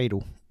like? A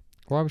dreidel?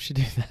 Why would she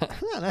do that?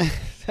 I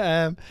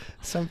don't know.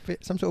 Some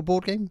sort of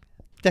board game?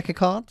 Deck of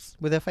cards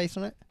with her face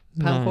on it?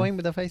 Pound coin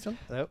with her face on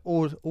it?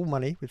 All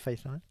money with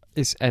face on it?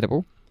 It's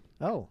edible.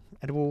 Oh,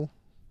 edible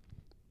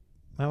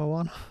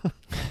marijuana?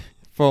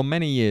 For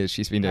many years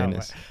she's been doing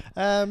this.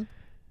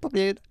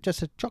 Probably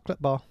just a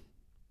chocolate bar.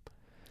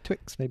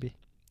 Twix, maybe.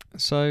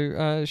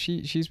 So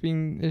she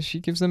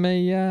gives them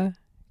a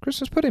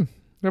Christmas pudding.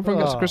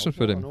 Everyone gets a Christmas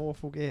pudding. What an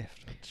awful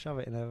gift. Shove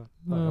it in a...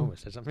 I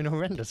almost said something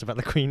horrendous about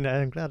the Queen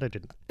there. I'm glad I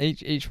didn't.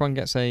 Each one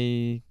gets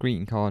a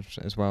greeting card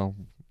as well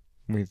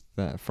with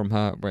from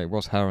her. Well, it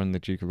was her and the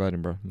Duke of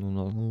Edinburgh.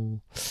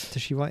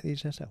 Does she write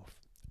these herself?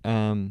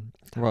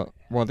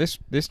 Well, this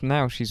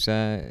now she's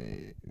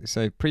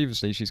so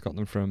previously she's got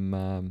them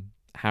from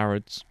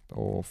Harrods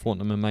or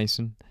Fortnum and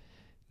Mason.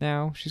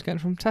 Now she's getting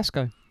from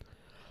Tesco.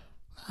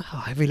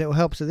 Oh, every little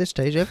helps at this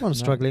stage. Everyone's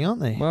struggling,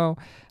 aren't they? Well,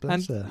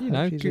 bless and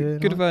her.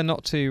 good of her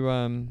not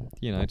to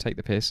take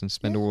the piss and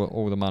spend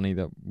all the money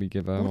that we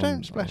give her. Well,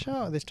 don't splash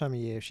out at this time of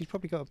year. She's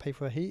probably got to pay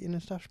for her heating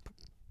and stuff.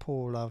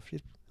 Poor love.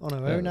 She's on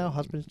her own now.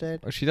 Husband's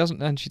dead. She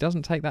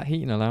doesn't take that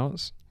heating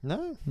allowance.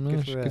 No,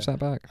 she gives that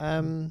back.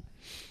 I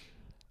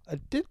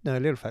did know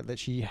a little fact that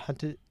she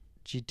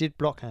did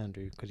block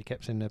Andrew because he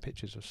kept sending her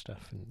pictures of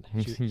stuff. And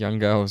young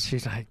girls.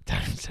 She's like,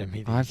 don't send me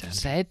these. I've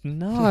said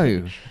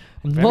no.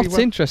 I'm not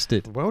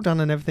interested. Well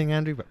done and everything,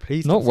 Andrew, but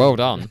please not well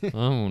done.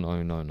 Oh,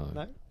 no.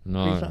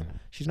 No.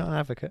 She's not an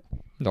advocate.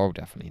 No,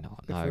 definitely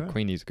not. No,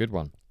 Queenie's a good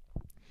one.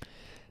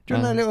 Do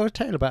you want to know a little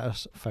tale about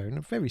a phone?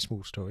 A very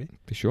small story.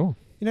 For sure.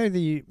 You know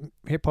the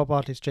hip-hop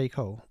artist J.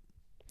 Cole?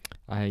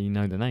 I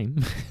know the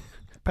name.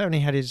 Apparently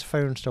he had his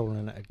phone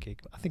stolen at a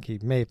gig. I think he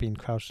may have been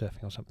crowd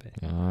surfing or something.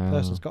 The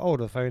person's got hold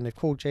of the phone. They've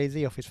called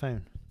Jay-Z off his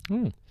phone.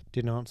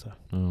 didn't answer.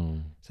 Oh.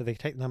 So they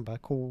take the number,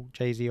 call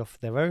Jay-Z off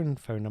their own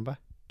phone number.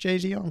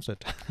 Jay-Z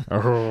answered.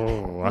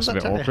 Oh, that's a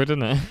bit awkward,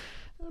 isn't it?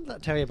 What does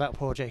that tell you about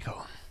poor J.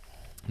 Cole?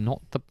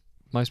 Not the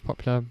most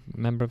popular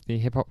member of the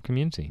hip hop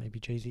community. Maybe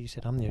Jay-Z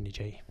said, I'm the only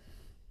J.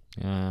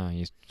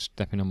 You're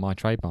stepping on my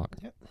trademark.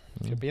 Yep,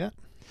 could be that.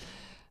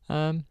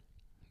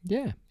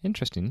 Yeah,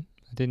 interesting.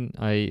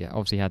 I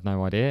obviously had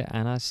no idea,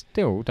 and I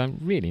still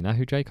don't really know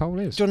who J. Cole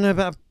is. Do you want to know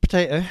about a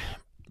potato?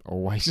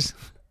 Always.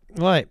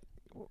 Right.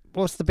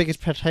 What's the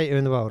biggest potato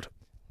in the world?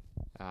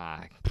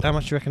 Ah, How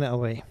much do you reckon that'll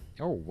weigh?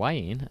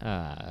 weighing.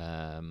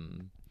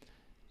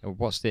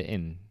 What's it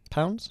in?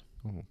 Pounds?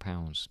 Oh,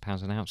 pounds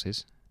and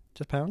ounces.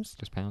 Just pounds?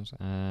 Just pounds.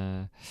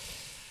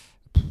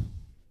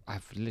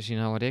 I've literally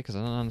no idea because I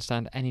don't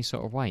understand any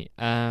sort of weight.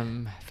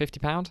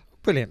 £50?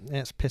 Brilliant. Yeah,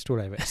 it's pissed all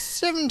over it.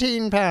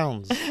 17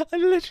 pounds. I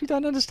literally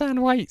don't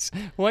understand weights.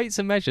 Weights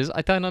and measures,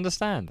 I don't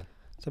understand.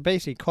 So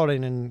basically,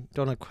 Colin and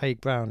Donna Craig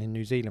Brown in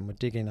New Zealand were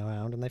digging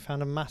around and they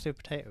found a massive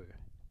potato.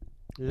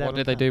 What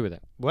did they do with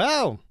it?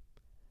 Well,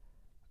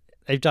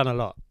 they've done a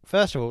lot.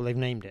 First of all, they've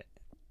named it.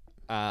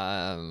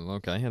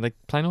 Okay. Are they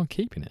planning on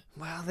keeping it?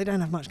 Well, they don't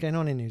have much going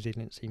on in New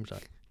Zealand, it seems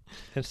like.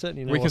 And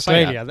certainly We not can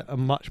say Australia, a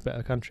much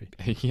better country.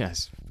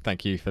 Yes.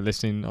 Thank you for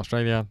listening,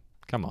 Australia.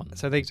 Come on.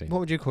 So what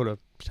would you call a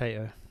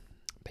potato?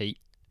 Pete.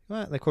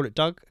 Well, they call it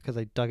Doug because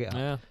they dug it up.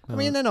 Yeah. I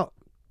mean, they're not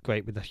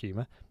great with the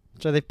humour.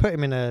 So they've put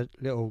him in a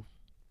little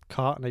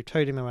cart and they've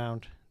towed him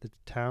around the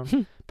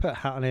town, put a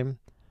hat on him,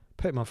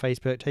 put him on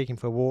Facebook, take him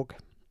for a walk.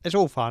 It's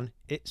all fun.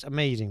 It's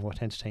amazing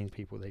what entertains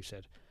people, they've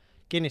said.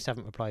 Guinness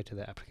haven't replied to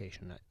their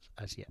application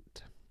as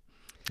yet.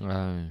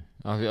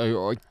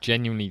 I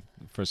genuinely,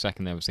 for a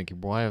second there, was thinking,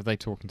 why are they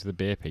talking to the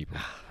beer people?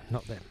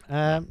 Not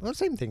them. Well,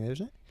 same thing, though,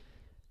 isn't it?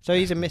 So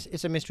it's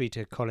a mystery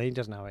to Colin. He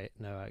doesn't know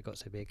how it got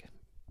so big.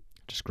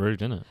 Just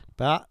screwed, isn't it?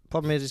 But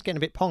problem is, it's getting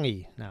a bit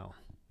pongy now.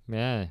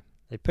 Yeah.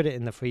 They put it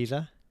in the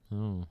freezer.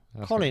 Oh.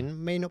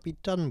 Colin may not be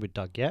done with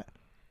Doug yet.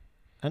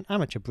 An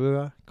amateur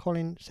brewer,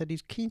 Colin said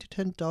he's keen to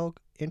turn Doug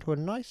into a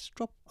nice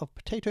drop of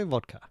potato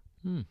vodka.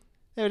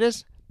 There it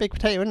is. Big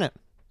potato, isn't it?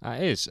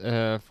 That is,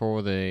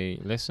 for the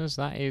listeners,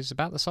 that is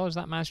about the size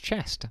of that man's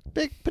chest.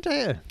 Big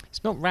potato.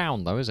 It's not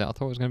round, though, is it? I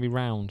thought it was going to be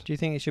round. Do you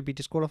think it should be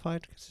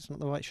disqualified because it's not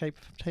the right shape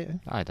of potato?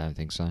 I don't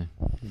think so.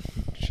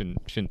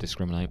 Shouldn't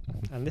discriminate.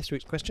 And this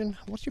week's question,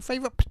 what's your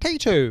favourite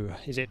potato?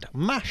 Is it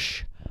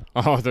mash?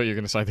 Oh, I thought you were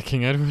going to say the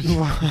King Edward.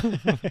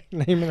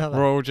 Name another.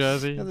 Royal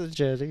Jersey. Another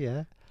Jersey,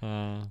 yeah.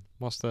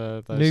 What's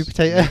the... New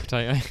potato. New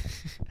potato.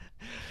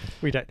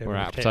 We don't know. We're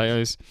out of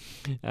potatoes.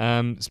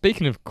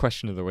 Speaking of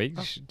question of the week,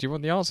 do you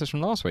want the answers from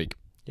last week?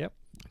 Yep.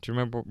 Do you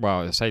remember?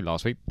 Well, I say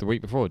last week, the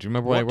week before. Do you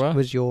remember where they were? What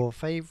was your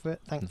favourite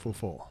thankful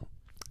for?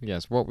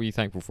 Yes, what were you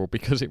thankful for?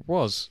 Because it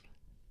was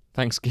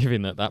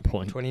Thanksgiving at that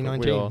point.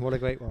 2019. What a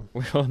great one.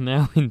 We are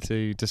now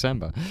into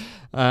December.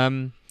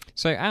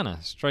 So Anna,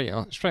 straight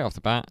off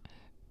the bat,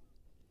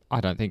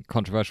 I don't think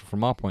controversial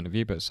from our point of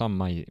view, but some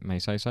may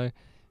say so.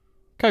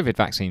 COVID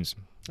vaccines.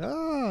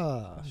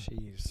 Ah,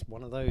 she's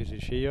one of those,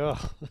 is she? Oh.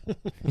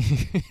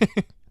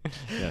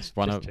 Yes,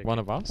 one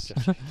of us.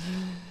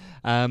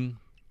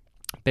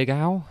 Big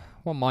Al.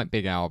 What might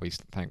Big Al be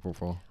thankful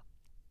for?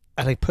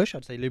 As a push,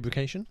 I'd say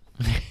lubrication.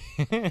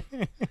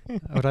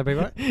 Would I be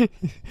right?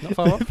 Not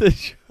far off. The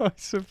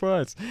choice of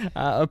words.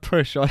 A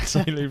push, I'd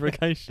say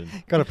lubrication.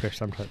 Got to push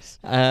sometimes.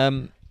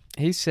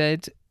 He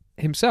said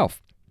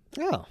himself.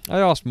 Oh. I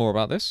asked more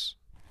about this.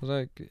 I was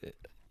like,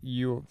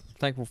 you're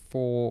thankful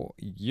for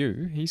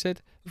you? He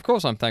said, of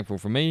course I'm thankful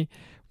for me.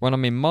 When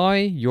I'm in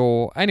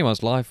your,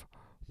 anyone's life,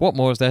 what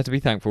more is there to be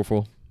thankful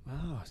for?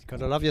 Oh, you've got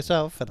to love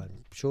yourself, and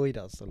I'm sure he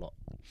does a lot.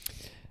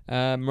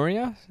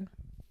 Maria,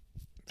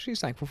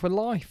 she's thankful for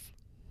life.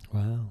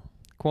 Wow.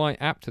 Quite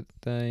apt at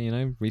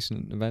the,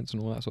 recent events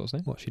and all that sort of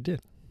thing. What she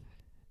did?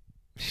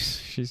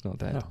 She's not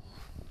dead. Oh.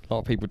 A lot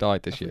of people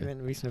died this year.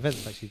 Recent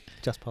events, like she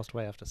just passed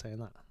away after saying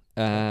that.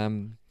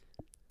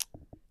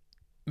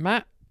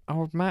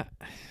 Old Matt,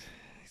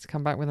 he's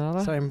come back with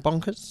another. Saying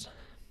bonkers?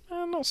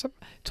 Not so.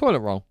 Toilet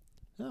roll.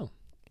 Oh.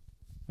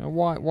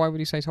 Why would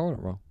he say toilet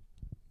roll?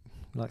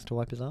 Likes to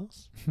wipe his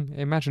ass.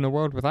 Imagine a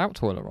world without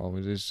toilet roll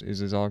is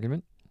his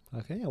argument.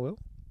 Okay, I will.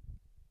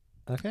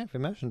 Okay, I've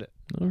imagined it.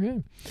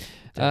 Okay.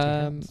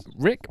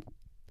 Rick.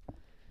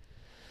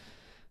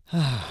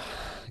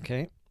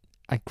 Okay.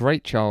 A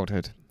great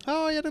childhood.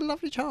 Oh, he had a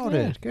lovely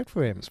childhood. Yeah. Good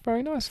for him. It's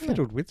very nice.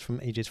 Fiddled with from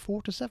ages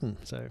 4 to 7,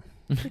 so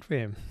good for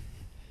him.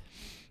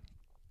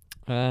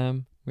 We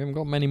haven't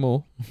got many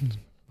more.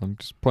 I'm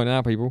just pointing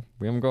out, people.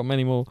 We haven't got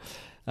many more.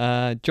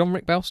 John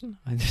Rick Belson?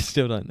 I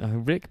still don't know.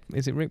 Rick?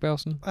 Is it Rick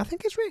Belson? I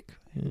think it's Rick.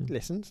 Yeah.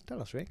 Listens.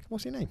 Tell us, Rick.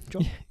 What's your name?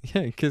 John?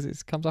 Yeah, because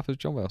it comes up as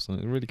John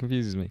Belson. It really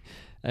confuses me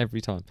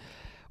every time.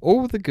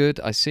 All the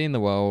good I see in the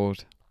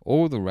world,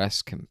 all the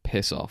rest can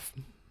piss off.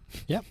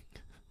 Yep.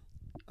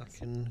 I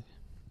can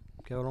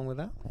go along with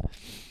that.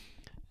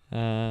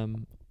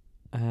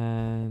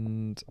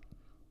 And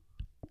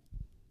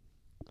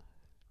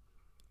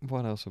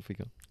what else have we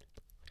got?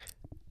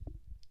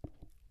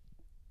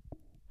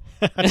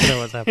 I don't know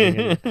what's happening.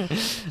 Do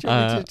you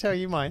want me to tell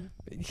you mine?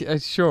 Yeah,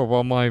 sure.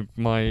 While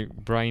my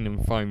brain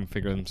and phone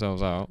figure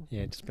themselves out.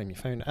 Yeah, just blame your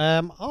phone.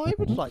 I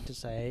would like to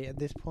say at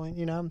this point,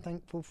 I'm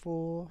thankful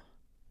for,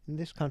 in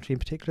this country in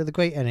particular, the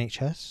great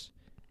NHS.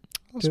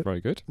 That's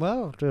very good.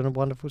 Well, doing a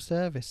wonderful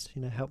service.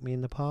 Helped me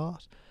in the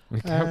past.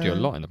 We've helped you a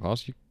lot in the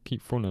past. You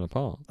keep falling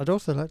apart. I'd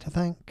also like to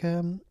thank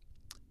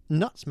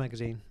Nuts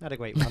Magazine. Had a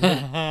great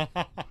run.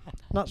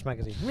 Nuts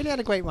Magazine really had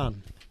a great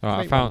run.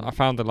 Right, I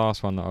found the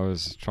last one that I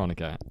was trying to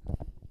get.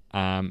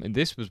 And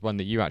this was one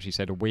that you actually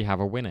said we have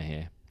a winner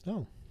here.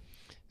 Oh.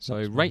 So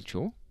Nuts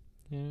Rachel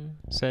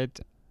said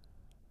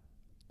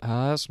her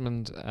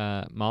husband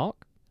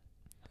Mark,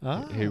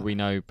 who we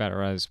know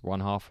better as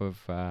one half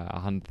of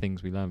 100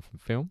 Things We Learned from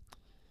Film.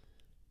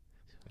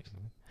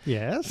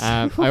 Yes.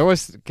 I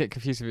always get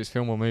confused if it's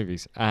film or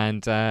movies.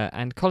 And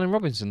Colin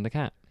Robinson, the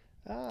cat.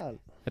 Ah.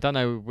 I don't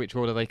know which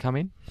order they come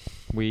in.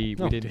 We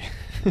did.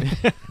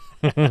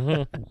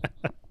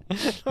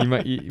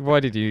 Why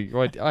did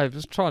you? I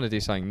was trying to do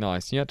something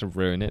nice. You had to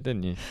ruin it,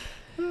 didn't you?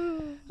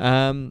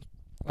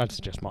 I'd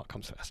suggest Mark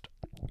comes first.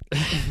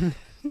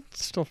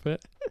 Stop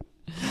it.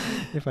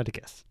 If I had to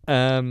guess.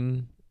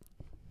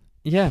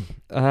 Yeah.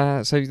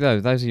 So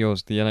those are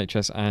yours. The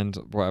NHS and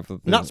whatever.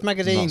 Nuts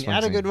Magazine. It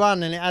had a good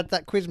run, and it had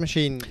that quiz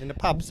machine in the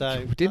pub.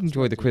 So we did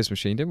enjoy the quiz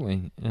machine, didn't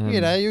we?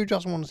 You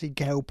just want to see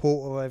Gail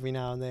Porter every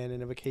now and then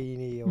in a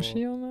bikini. Or Was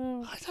she on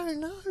that? I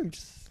don't know. I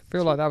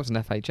feel like that was an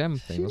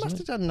FHM thing. She wasn't must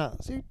have done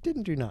nuts. Who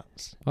didn't do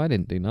nuts? I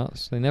didn't do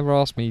nuts. They never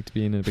asked me to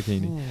be in a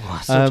bikini.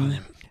 Oh,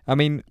 I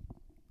mean,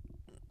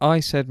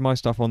 I said my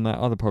stuff on that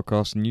other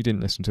podcast and you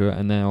didn't listen to it,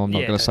 and now I'm not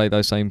going to say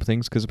those same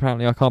things because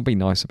apparently I can't be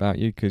nice about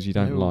you because you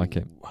don't like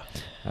it.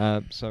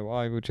 So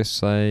I would just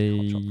say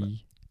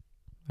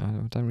I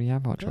don't really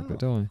have hot chocolate,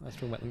 do I? Let's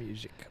talk about the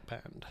music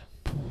band.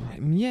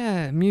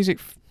 Yeah, music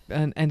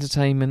and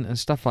entertainment and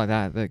stuff like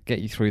that get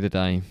you through the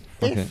day.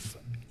 If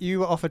you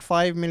were offered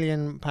 £5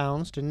 million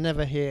to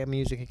never hear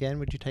music again,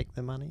 would you take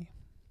the money?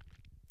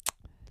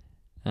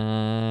 I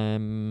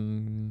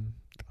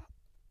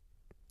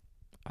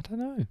don't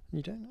know.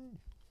 You don't know?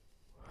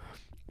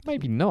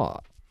 Maybe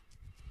not.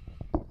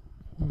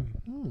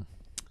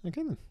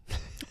 Okay then.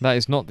 That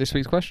is not this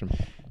week's question.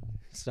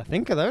 It's a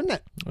thinker though, isn't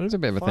it? It is a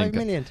bit of a thinker.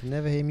 5 million to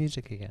never hear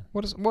music again.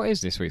 What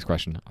is this week's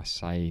question? I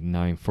say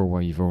knowing full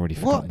well you've already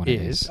forgotten what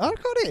it is.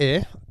 I've got it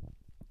here.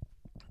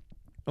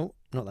 Oh,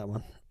 not that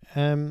one.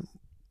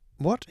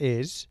 What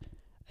is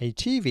a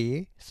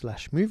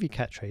TV/movie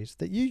catchphrase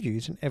that you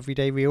use in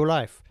everyday real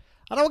life?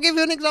 And I'll give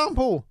you an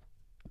example.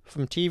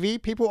 From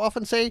TV, people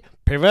often say,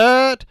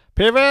 pivot,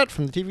 pivot,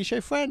 from the TV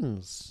show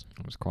Friends.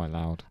 It was quite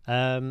loud.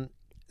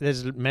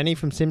 There's many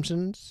from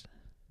Simpsons.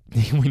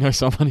 We know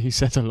someone who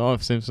said a lot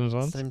of Simpsons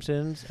ones.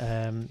 Simpsons.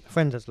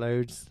 Friends has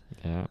loads.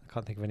 Yeah. I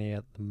can't think of any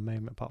at the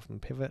moment apart from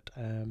pivot.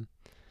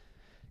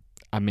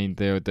 I mean,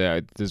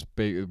 there's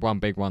one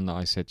big one that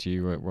I said to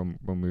you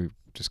when we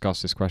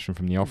discussed this question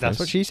from the office. That's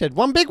what she said.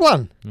 One big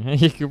one.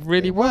 It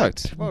really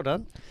worked. Well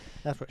done.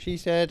 That's what she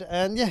said.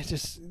 And yeah,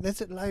 there's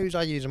loads.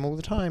 I use them all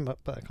the time, but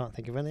I can't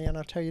think of any. And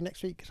I'll tell you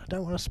next week because I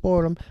don't want to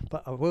spoil them.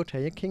 But I will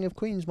tell you, King of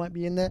Queens might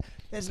be in there.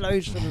 There's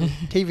loads from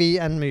TV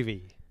and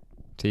movie.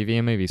 TV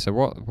and movie. So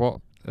what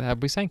are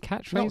we saying?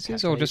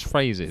 Catchphrases or just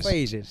phrases?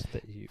 Phrases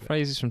that you.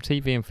 Phrases from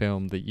TV and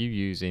film that you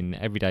use in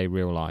everyday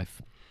real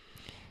life.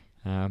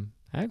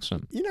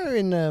 Excellent. You know,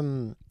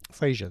 in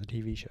Frasier, the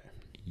TV show.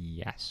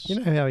 Yes. You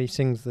know how he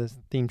sings the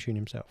theme tune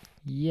himself.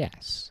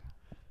 Yes.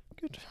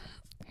 Good.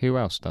 Who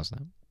else does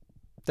that?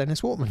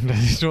 Dennis Waterman.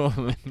 Dennis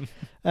Waterman.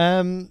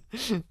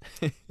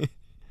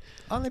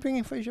 Aren't they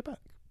bringing Frasier back?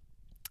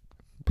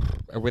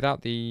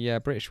 Without the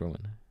British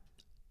woman?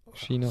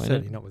 She not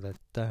Certainly in it? not with their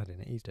dad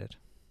in it. He's dead.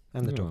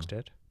 And the dog's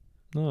dead.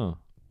 No.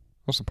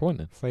 What's the point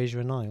then? Frasier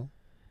and Niall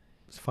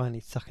was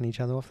finally sucking each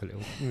other off a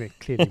little. They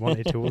clearly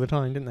wanted to all the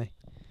time, didn't they?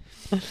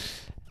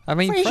 I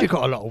mean, Frasier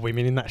got a lot of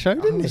women in that show,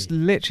 didn't I was he?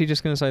 literally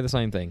just going to say the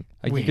same thing.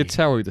 You could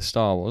tell who the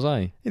star was,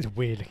 eh? It's a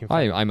weird looking.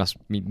 I must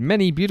meet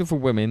many beautiful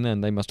women,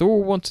 and they must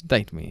all want to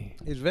date me.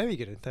 He's very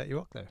good in 30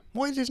 Rock, though.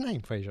 What is his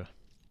name, Frasier?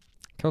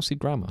 Kelsey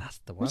Grammer. That's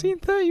the one. Was he in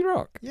 30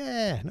 Rock?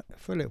 Yeah,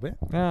 for a little bit.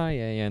 Ah,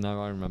 yeah.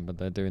 No, I remember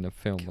they're doing a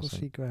film.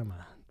 Kelsey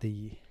Grammer.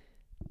 The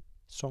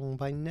song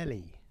by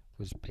Nelly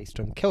was based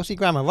on Kelsey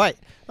Grammer. Right.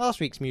 Last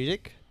week's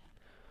music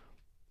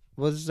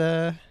was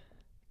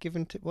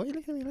given to. What are you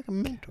looking at me like a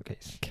mental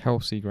case?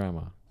 Kelsey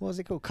Grammer. What was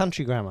it called?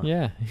 Country Grammar.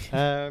 Yeah.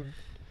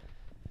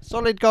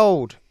 Solid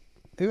Gold.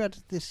 Who had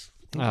this?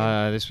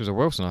 This was a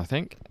Wilson, I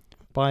think.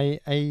 By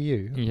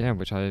AU. Yeah,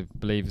 which I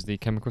believe is the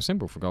chemical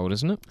symbol for gold,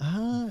 isn't it?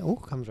 It all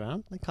comes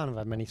around. They kind of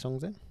have many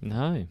songs in.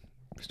 No.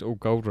 It's all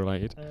gold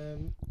related.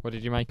 What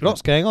did you make?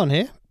 Lots going on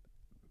here.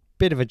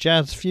 Bit of a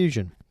jazz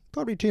fusion.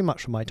 Probably too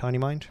much for my tiny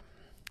mind.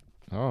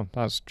 Oh,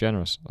 that's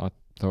generous. I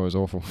thought it was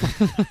awful.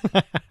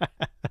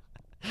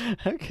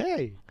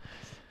 Okay.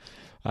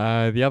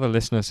 The other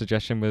listener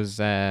suggestion was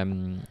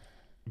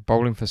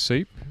Bowling for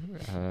Soup.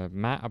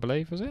 Matt, I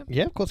believe, was it?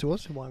 Yeah, of course it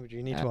was. Why would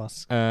you need to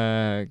ask?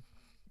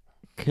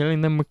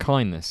 Killing Them with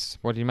Kindness.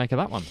 What do you make of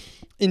that one?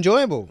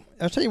 Enjoyable.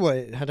 I'll tell you what,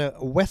 it had a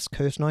West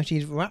Coast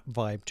 90s rap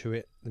vibe to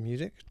it, the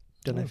music.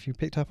 Don't know if you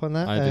picked up on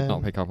that. I did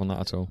not pick up on that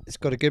at all. It's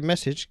got a good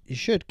message. You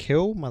should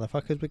kill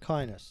motherfuckers with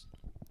kindness.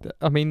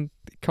 I mean,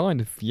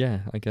 kind of,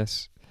 yeah, I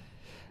guess.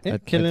 Yeah,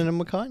 killing them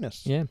with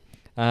kindness. Yeah.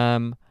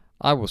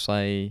 I will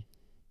say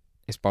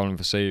it's Bowling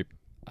for Soup.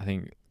 I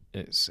think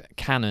it's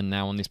canon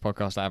now on this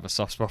podcast. I have a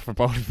soft spot for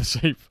Bowling for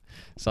Soup,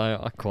 so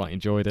I quite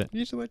enjoyed it. You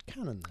used the word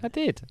canon. I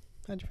did.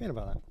 How do you feel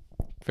about that?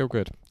 Feel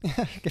good.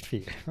 Good for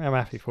you. I'm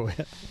happy for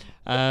you.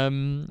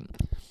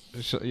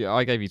 Yeah,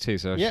 I gave you 2,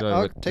 so Yeah,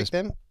 I'll take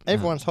them.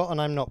 Everyone's hot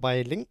and I'm not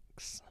by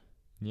links.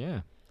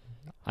 Yeah.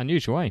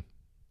 Unusual, eh?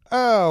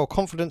 Oh,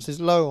 confidence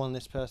is low on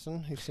this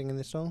person who's singing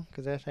this song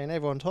because they're saying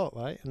everyone's hot,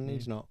 right? And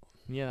he's not.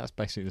 Yeah, that's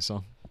basically the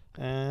song.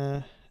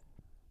 The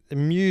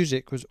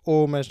music was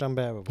almost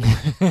unbearable.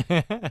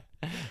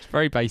 It's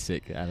very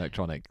basic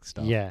electronic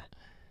stuff. Yeah.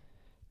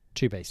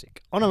 Too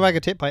basic. On a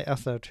Ragga Tip by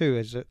SL2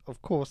 is,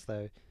 of course,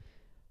 though,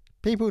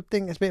 people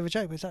think it's a bit of a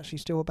joke, but it's actually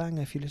still a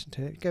banger if you listen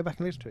to it. Go back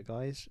and listen to it,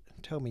 guys.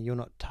 Tell me you're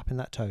not tapping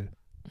that toe.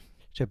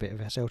 It's a bit of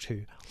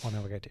SL2 on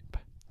a Ragga Tip.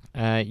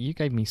 You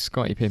gave me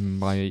Scottie Pippen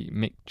by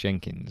Mick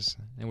Jenkins,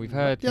 and we've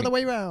heard the other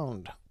way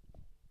round.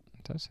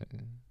 Does it?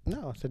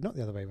 No, I said not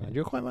the other way round.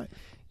 You're quite right.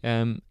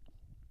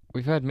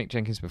 We've heard Mick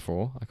Jenkins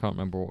before. I can't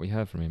remember what we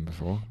heard from him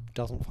before.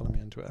 Doesn't follow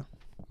me on Twitter.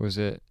 Was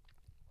it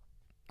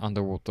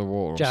Underwater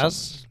Water?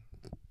 Jazz.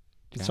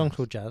 The song's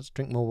called Jazz.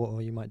 Drink more water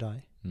or you might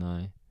die.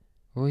 No.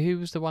 Well, who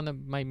was the one that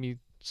made me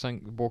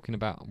sing walking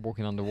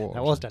underwater?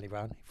 That was Danny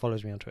Brown. He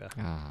follows me on Twitter.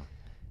 Ah.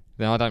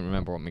 No, I don't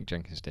remember what Mick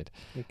Jenkins did.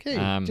 Okay.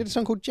 Did a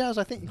song called Jazz.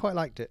 I think you quite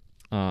liked it.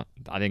 I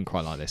didn't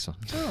quite like this one.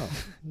 Oh,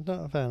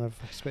 not a fan of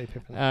Scottie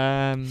Pippen.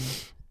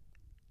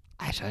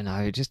 I don't know.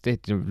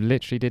 It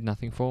literally did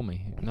nothing for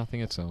me.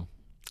 Nothing at all.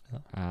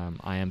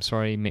 I am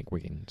sorry, Mick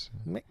Wiggins.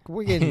 Mick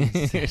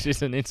Wiggins. It's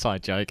just an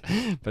inside joke,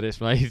 but it's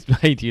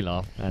made you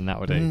laugh, and that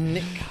will do.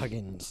 Nick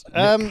Huggins.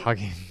 Nick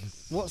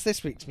Huggins. What's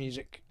this week's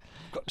music?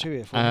 I've got 2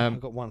 here for you.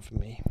 I've got one for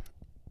me.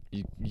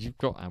 You've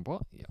got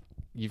what?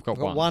 You've got I've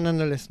got one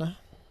and a listener.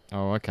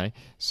 Oh, okay.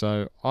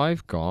 So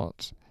I've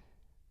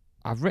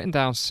written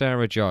down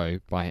Sarah Joe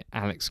by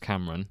Alex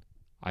Cameron.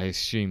 I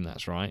assume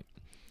that's right.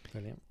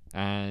 Brilliant.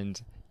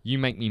 And You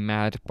Make Me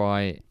Mad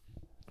by...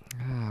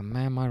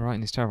 man, my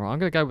writing is terrible. I'm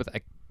going to go with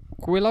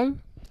Aquilo.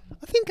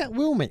 I think that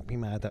will make me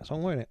mad, that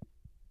song, won't it?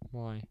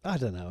 Why? I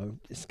don't know.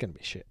 It's going to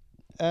be shit.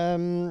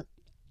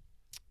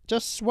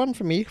 Just one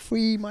for me.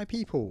 Free My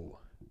People.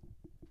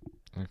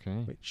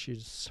 Okay. Which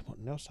is what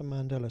Nelson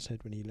Mandela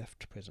said when he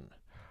left prison.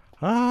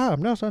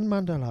 I'm Nelson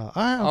Mandela.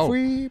 I am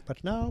free,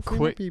 but now free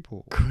my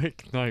people.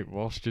 Quick note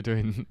whilst you're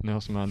doing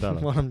Nelson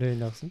Mandela. While I'm doing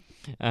Nelson.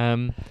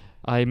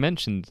 I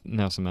mentioned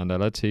Nelson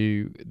Mandela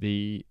to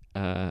the...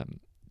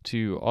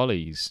 to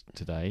Ollie's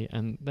today,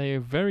 and they are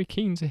very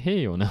keen to hear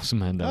your Nelson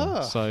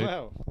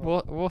Mandela.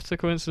 What a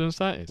coincidence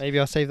that is. Maybe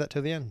I'll save that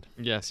till the end.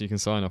 Yes, you can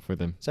sign off with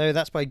him. So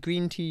that's by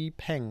Green Tea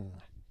Peng.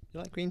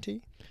 You like green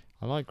tea?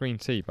 I like green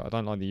tea, but I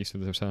don't like the use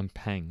of the term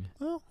peng.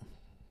 Oh,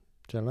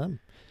 tell them.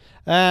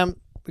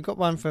 We got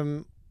one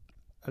from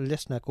a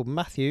listener called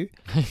Matthew.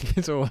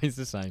 It's always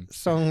the same.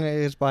 Song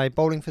is by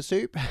Bowling for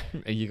Soup.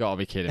 You gotta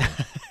be kidding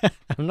me.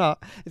 I'm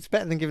not. It's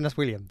better than giving us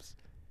Williams.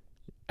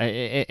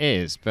 It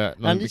is, but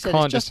like, and you said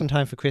it's just in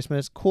time for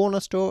Christmas. Corner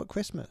store at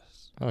Christmas.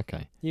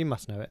 Okay. You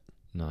must know it.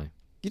 No.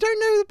 You don't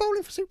know the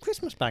Bowling for Soup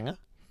Christmas banger?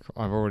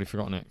 I've already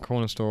forgotten it.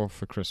 Corner store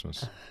for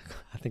Christmas.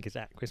 I think it's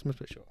at Christmas,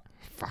 but sure.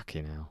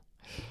 Fucking hell.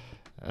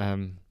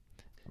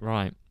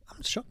 Right.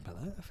 I'm shocked by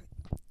that.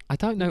 I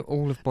don't know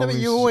all of No, Bowling.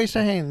 but you're always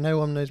saying no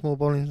one knows more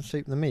Bowling for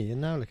Soup than me,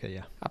 and now look at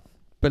you. I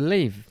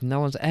believe no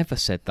one's ever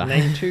said that.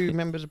 Name 2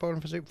 members of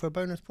Bowling for Soup for a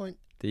bonus point.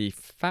 The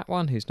fat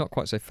one who's not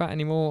quite so fat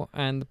anymore,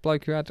 and the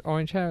bloke who had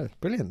orange hair.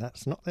 Brilliant.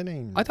 That's not their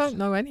names. I don't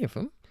know any of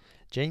them.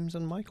 James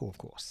and Michael, of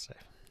course.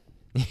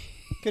 So.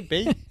 Could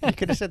be. You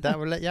could have said that.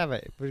 We'll let you have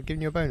it. We're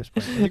giving you a bonus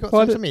point. Have you got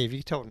some to me? Have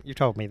you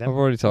told me then? I've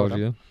already told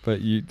you,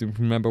 but you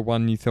remember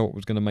one you thought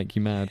was going to make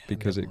you mad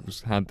because it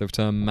had the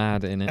term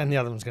mad in it. And the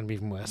other one's going to be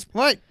even worse.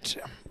 Right.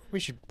 We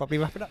should probably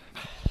wrap it up.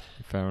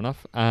 Fair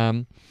enough.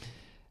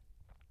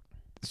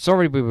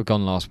 Sorry we were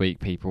gone last week,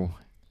 people.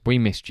 We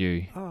missed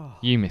you. Oh.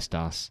 You missed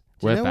us.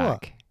 We're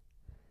back.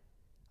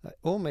 It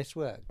almost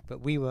worked,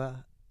 but we were,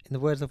 in the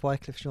words of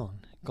Wycliffe Jean,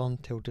 gone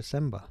till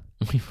December.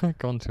 We were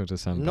gone till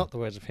December. Not the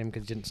words of him,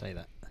 because he didn't say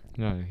that.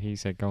 No, he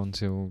said gone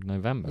till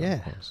November. Yeah.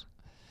 Of course.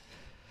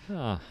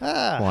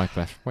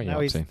 Wycliffe, what are you now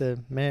up he's to? the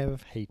mayor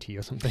of Haiti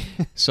or something.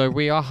 So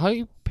we are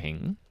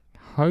hoping,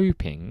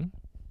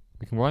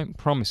 we won't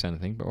promise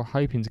anything, but we're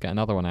hoping to get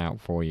another one out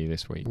for you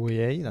this week. Well,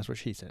 yeah, that's what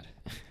she said.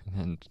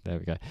 And there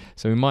we go.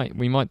 So we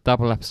might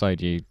double episode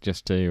you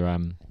just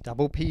to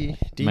double P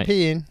DP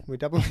in. We're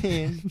double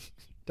P in.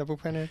 Double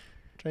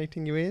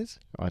penetrating your ears.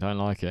 I don't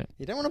like it.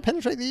 You don't want to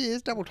penetrate the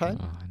ears double time.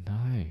 Oh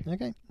no.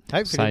 Okay.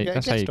 Hopefully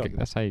that's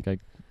how you go.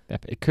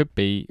 It could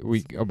be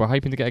we're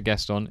hoping to get a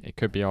guest on. It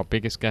could be our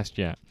biggest guest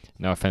yet.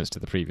 No offense to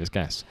the previous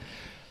guests.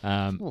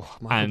 Michael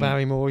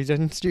Barrymore, he's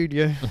in the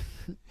studio.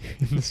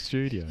 In the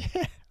studio.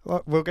 Yeah.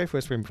 Well, we'll go for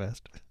a swim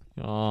first.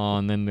 Oh,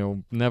 and then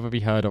they'll never be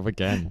heard of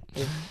again.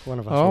 One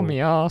of us. Oh, me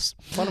ass.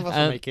 One of us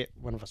will make it.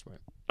 One of us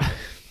won't.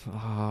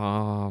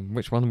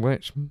 Which one?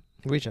 Which?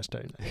 We just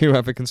don't know.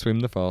 Whoever can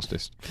swim the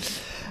fastest.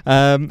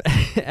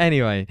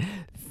 Anyway,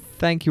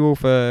 thank you all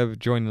for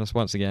joining us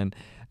once again.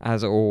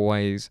 As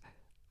always,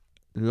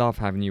 love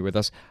having you with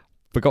us.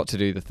 Forgot to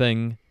do the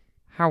thing.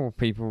 How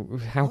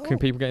can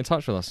people get in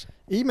touch with us?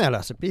 Email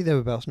us at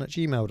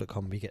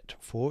betherewithbelson@gmail.com. We get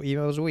 4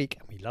 emails a week,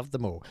 and we love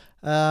them all.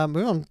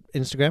 We're on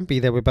Instagram, Be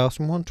There With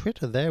Belson. We're on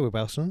Twitter, There With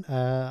Belson.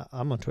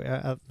 I'm on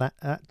Twitter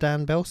at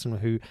Dan Belson,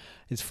 who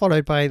is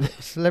followed by the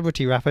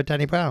celebrity rapper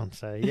Danny Brown.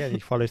 So yeah, he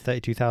follows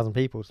 32,000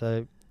 people.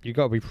 So you've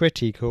got to be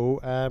pretty cool.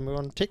 We're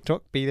on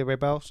TikTok, Be There With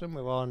Belson.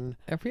 We're on.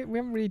 We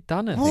haven't really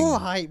done anything.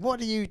 Why? What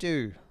do you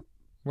do?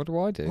 What do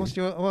I do? What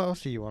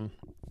else are you on?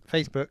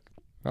 Facebook.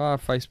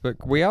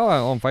 Facebook. We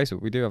are on Facebook.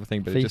 We do have a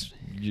thing, but it just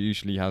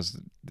usually has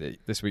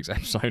this week's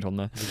episode on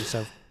there. We just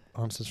have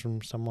answers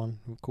from someone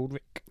called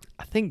Rick.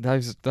 I think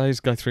those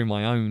go through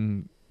my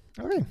own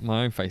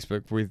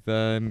Facebook with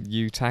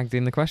you tagged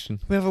in the question.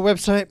 We have a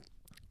website.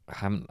 I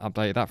haven't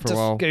updated that for just a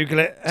while. Google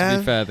it. To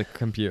be fair, the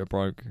computer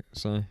broke.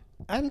 So.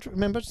 And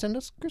remember to send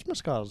us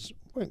Christmas cards.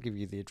 Won't give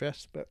you the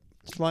address, but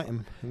just write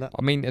them.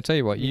 I mean, I tell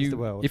you what,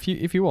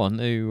 if you want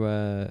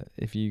to,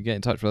 if you get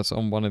in touch with us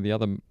on one of the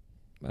other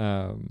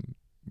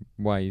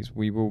ways,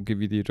 we will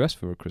give you the address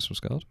for a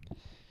Christmas card.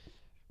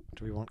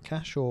 Do we want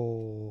cash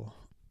or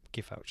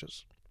gift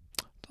vouchers?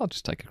 I'll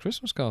just take a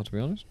Christmas card, to be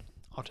honest.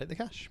 I'll take the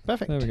cash.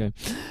 Perfect. There we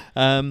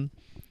go.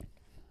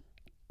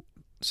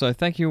 So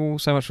thank you all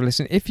so much for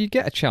listening. If you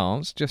get a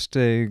chance, just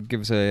to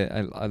give us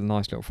a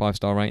nice little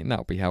 5-star rating, that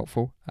would be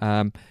helpful.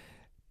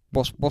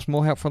 What's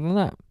more helpful than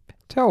that?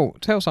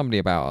 Tell somebody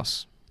about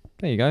us.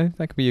 There you go.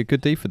 That could be a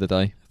good deed for the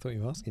day. I thought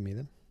you were asking me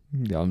then.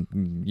 Yeah,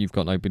 you've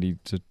got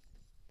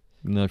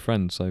no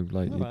friends, so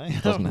like right.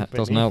 It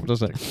doesn't help,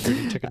 does it?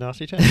 Really took a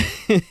nasty turn.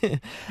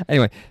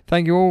 Anyway,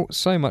 thank you all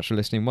so much for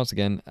listening once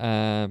again.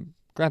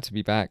 Glad to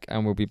be back,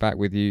 and we'll be back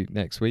with you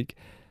next week.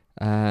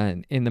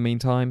 And in the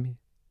meantime,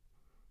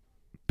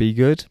 be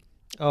good.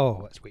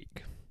 Oh, that's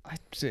weak.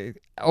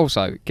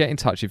 Also, get in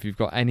touch if you've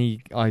got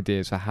any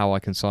ideas for how I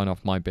can sign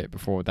off my bit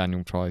before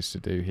Daniel tries to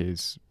do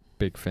his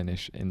big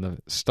finish in the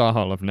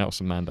style of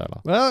Nelson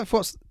Mandela. Well,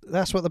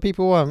 that's what the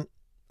people want.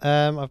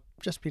 I've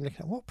just been looking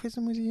at what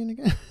prison was he in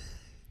again?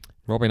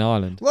 Robin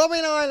Island.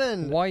 Robin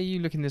Island! Why are you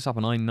looking this up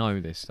and I know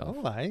this stuff?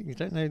 All right, you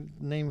don't know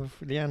the name of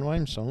Leanne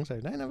Rimes' song, so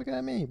don't ever go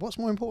at me. What's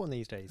more important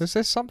these days?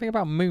 There's something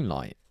about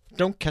moonlight.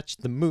 Don't catch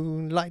the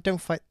moonlight, don't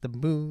fight the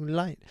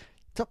moonlight.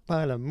 Top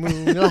pile of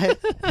moonlight.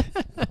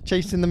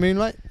 Chasing the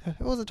moonlight.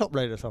 What was the Top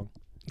Loader song?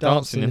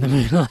 Dancing in the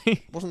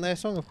moonlight. Wasn't their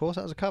song, of course,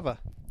 that was a cover.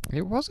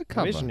 It was a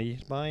cover. Originally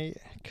by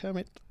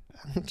Kermit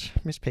and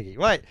Miss Piggy.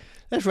 Right,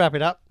 let's wrap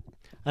it up.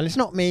 And it's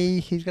not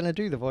me who's going to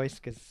do the voice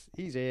because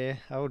he's here,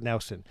 old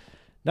Nelson.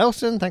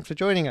 Nelson, thanks for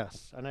joining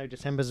us. I know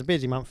December's a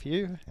busy month for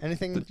you.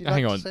 Anything you'd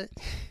like to say?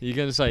 You're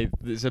going to say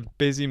it's a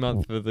busy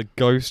month for the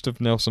ghost of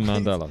Nelson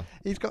Mandela.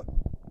 He's got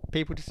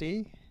people to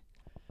see.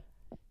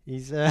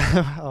 He's,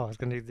 I was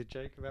going to do the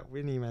joke about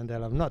Winnie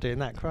Mandela. I'm not doing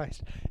that,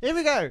 Christ. Here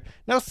we go.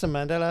 Nelson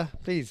Mandela,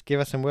 please give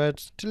us some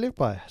words to live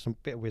by. Some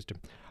bit of wisdom.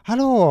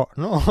 Hello.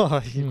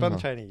 No, you've gone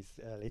Chinese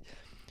early.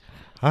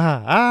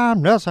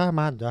 I'm Nelson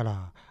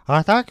Mandela.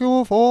 I thank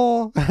you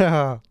for...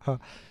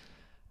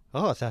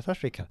 South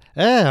Africa.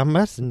 I'm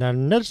Nelson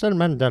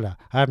Mandela.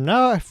 I'm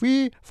now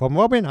free from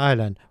Robben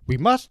Island. We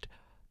must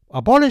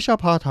abolish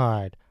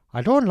apartheid.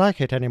 I don't like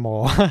it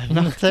anymore.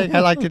 Not saying I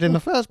liked it in the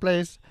first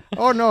place.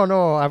 Oh,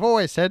 no. I've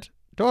always said,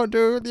 don't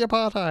do the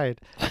apartheid.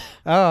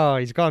 Oh,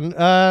 he's gone. And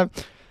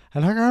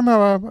I can't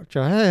remember.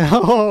 Hey,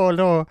 oh,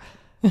 no.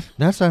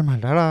 Nelson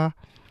Mandela,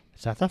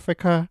 South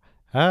Africa.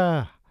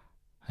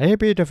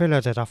 A.B. de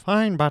Villiers is a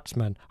fine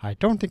batsman. I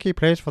don't think he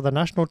plays for the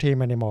national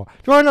team anymore.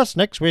 Join us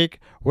next week.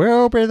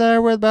 We'll be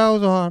there with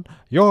bells on.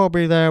 You'll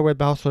be there with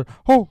bells on.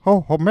 Ho,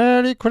 ho, ho,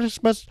 Merry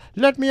Christmas.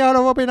 Let me out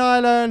of Robben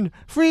Island.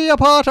 Free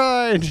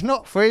apartheid.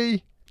 Not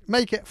free.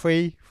 Make it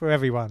free for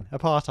everyone.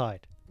 Apartheid.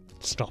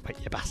 Stop it,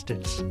 you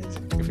bastards.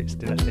 If it's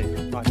still a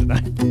thing. I don't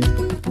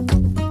know.